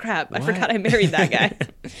like, oh crap, I forgot I married that guy.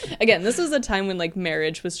 Again, this was a time when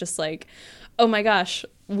marriage was just like, oh my gosh,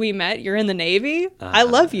 we met, you're in the Navy, I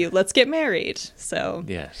love you, let's get married. So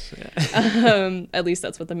yes. At least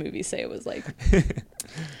that's what the movies say it was like.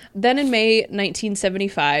 Then in May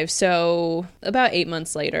 1975, so about 8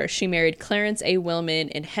 months later, she married Clarence A. Willman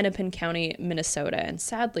in Hennepin County, Minnesota. And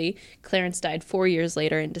sadly, Clarence died 4 years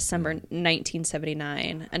later in December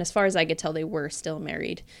 1979. And as far as I could tell, they were still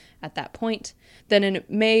married at that point. Then in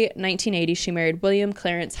May 1980, she married William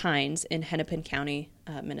Clarence Hines in Hennepin County,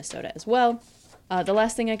 Minnesota as well. The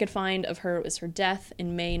last thing I could find of her was her death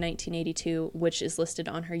in May 1982, which is listed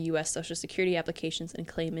on her U.S. Social Security applications and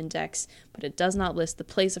claim index, but it does not list the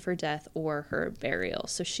place of her death or her burial.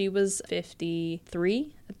 So she was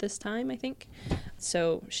 53 at this time, I think.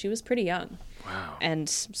 So she was pretty young. Wow. And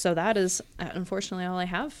so that is unfortunately all I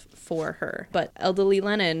have for her. But Elderly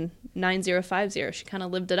Lennon, 9050, she kind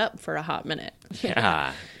of lived it up for a hot minute.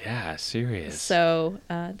 Yeah, serious. So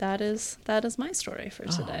that is my story for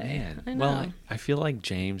today. Oh, man. I know. Well, I feel like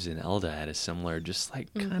James and Elda had a similar, just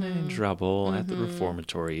like kind of in trouble at the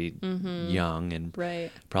reformatory, young, and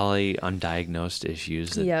probably undiagnosed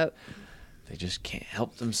issues that they just can't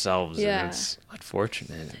help themselves. Yeah. And it's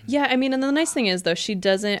unfortunate. Yeah, I mean, and the nice thing is, though, she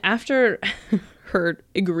doesn't, after her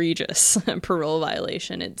egregious parole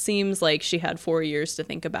violation, it seems like she had 4 years to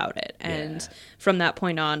think about it. And from that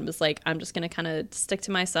point on, was like, I'm just going to kind of stick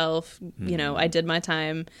to myself. You know, I did my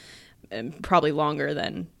time, probably longer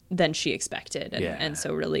than she expected. And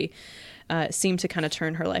so really seemed to kind of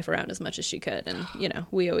turn her life around as much as she could. And, you know,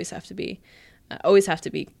 we always have to be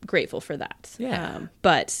grateful for that.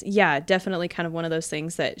 But yeah, definitely kind of one of those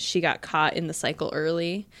things that she got caught in the cycle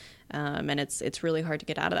early. And it's really hard to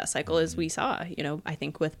get out of that cycle, as we saw, you know, I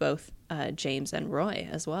think with both James and Roy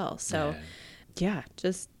as well. So yeah,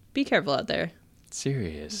 just be careful out there.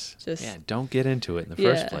 Serious. Don't get into it in the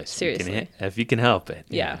first place. Seriously. If you can help it.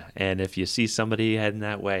 Yeah. And if you see somebody heading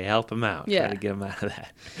that way, help them out. Try to get them out of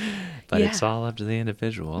that. But it's all up to the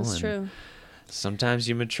individual. That's true. Sometimes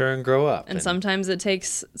you mature and grow up. And sometimes it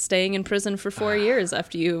takes staying in prison for 4 years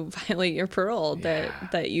after you violate your parole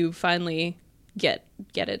that you finally get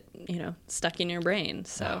it, you know, stuck in your brain.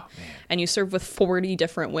 So, and you serve with 40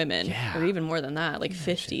 different women, or even more than that, like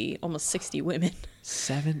 50, almost 60 women.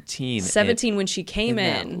 17 when she came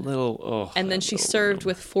in. And then she served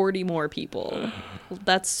with 40 more people.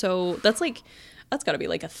 That's got to be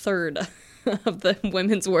like a third of the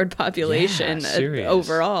women's ward population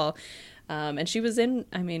overall. And she was in,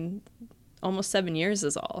 I mean, almost 7 years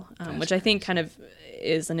is all, which I think kind of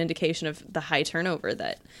is an indication of the high turnover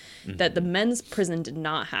that the men's prison did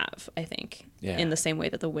not have, I think, in the same way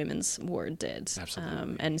that the women's ward did.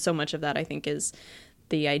 Absolutely. And so much of that, I think, is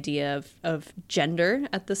the idea of gender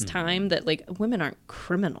at this time, that like women aren't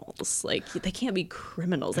criminals. Like they can't be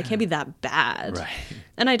criminals. They can't be that bad. Right.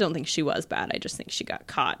 And I don't think she was bad. I just think she got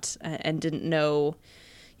caught and didn't know.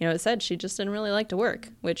 You know, it said she just didn't really like to work,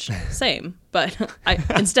 which same. But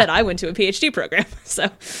instead I went to a PhD program. So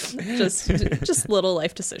just little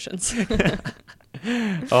life decisions.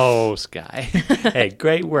 Oh, Sky. Hey,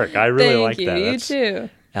 great work. I really like that. You too.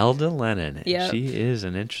 Elda Lennon. Yep. She is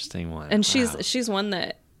an interesting one. And she's one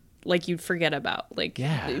that like you'd forget about. Like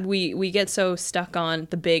we get so stuck on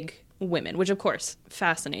the big women, which of course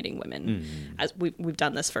fascinating women, as we've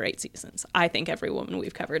done this for 8 seasons. I think every woman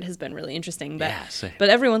we've covered has been really interesting, but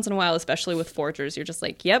every once in a while, especially with forgers, you're just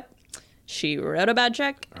like, yep, she wrote a bad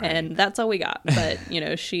check and that's all we got. But you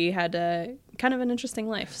know, she had kind of an interesting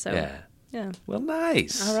life. So yeah. Well,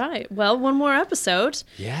 nice. All right. Well, one more episode.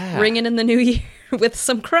 Yeah. Ringing in the new year with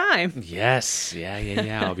some crime. Yes.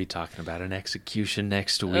 Yeah. I'll be talking about an execution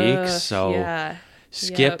next week.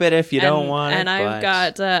 Skip it if you don't want it. And I've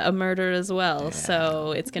got a murder as well.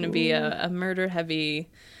 So it's going to be a murder-heavy,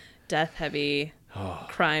 death-heavy,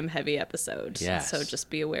 crime-heavy episode. Yes. So just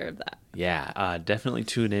be aware of that. Yeah. Definitely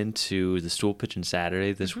tune in to the Stool Pigeon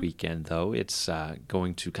Saturday this weekend, though. It's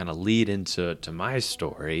going to kind of lead into my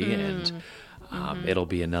story, and it'll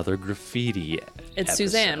be another graffiti It's episode.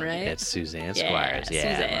 Suzanne, right? It's Suzanne Squires.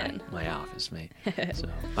 Yeah, Suzanne. My office mate. So.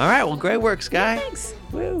 All right. Well, great work, Sky. Thanks.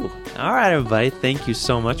 Woo. All right, everybody. Thank you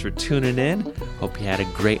so much for tuning in. Hope you had a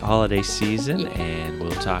great holiday season, and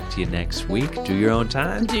we'll talk to you next week. Do your own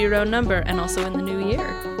time. Do your own number, and also in the new year.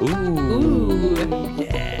 Ooh.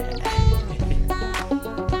 Yeah.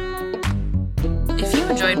 If you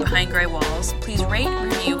enjoyed Behind Gray Walls, please rate,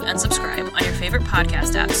 review, and subscribe on your favorite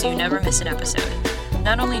podcast app so you never miss an episode.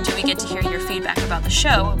 Not only do we get to hear your feedback about the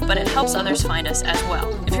show, but it helps others find us as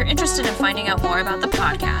well. If you're interested in finding out more about the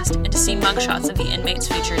podcast and to see mugshots of the inmates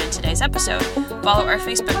featured in today's episode, follow our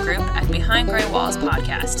Facebook group at Behind Gray Walls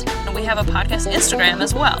Podcast. And we have a podcast Instagram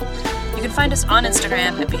as well. You can find us on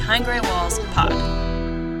Instagram at Behind Gray Walls Pod.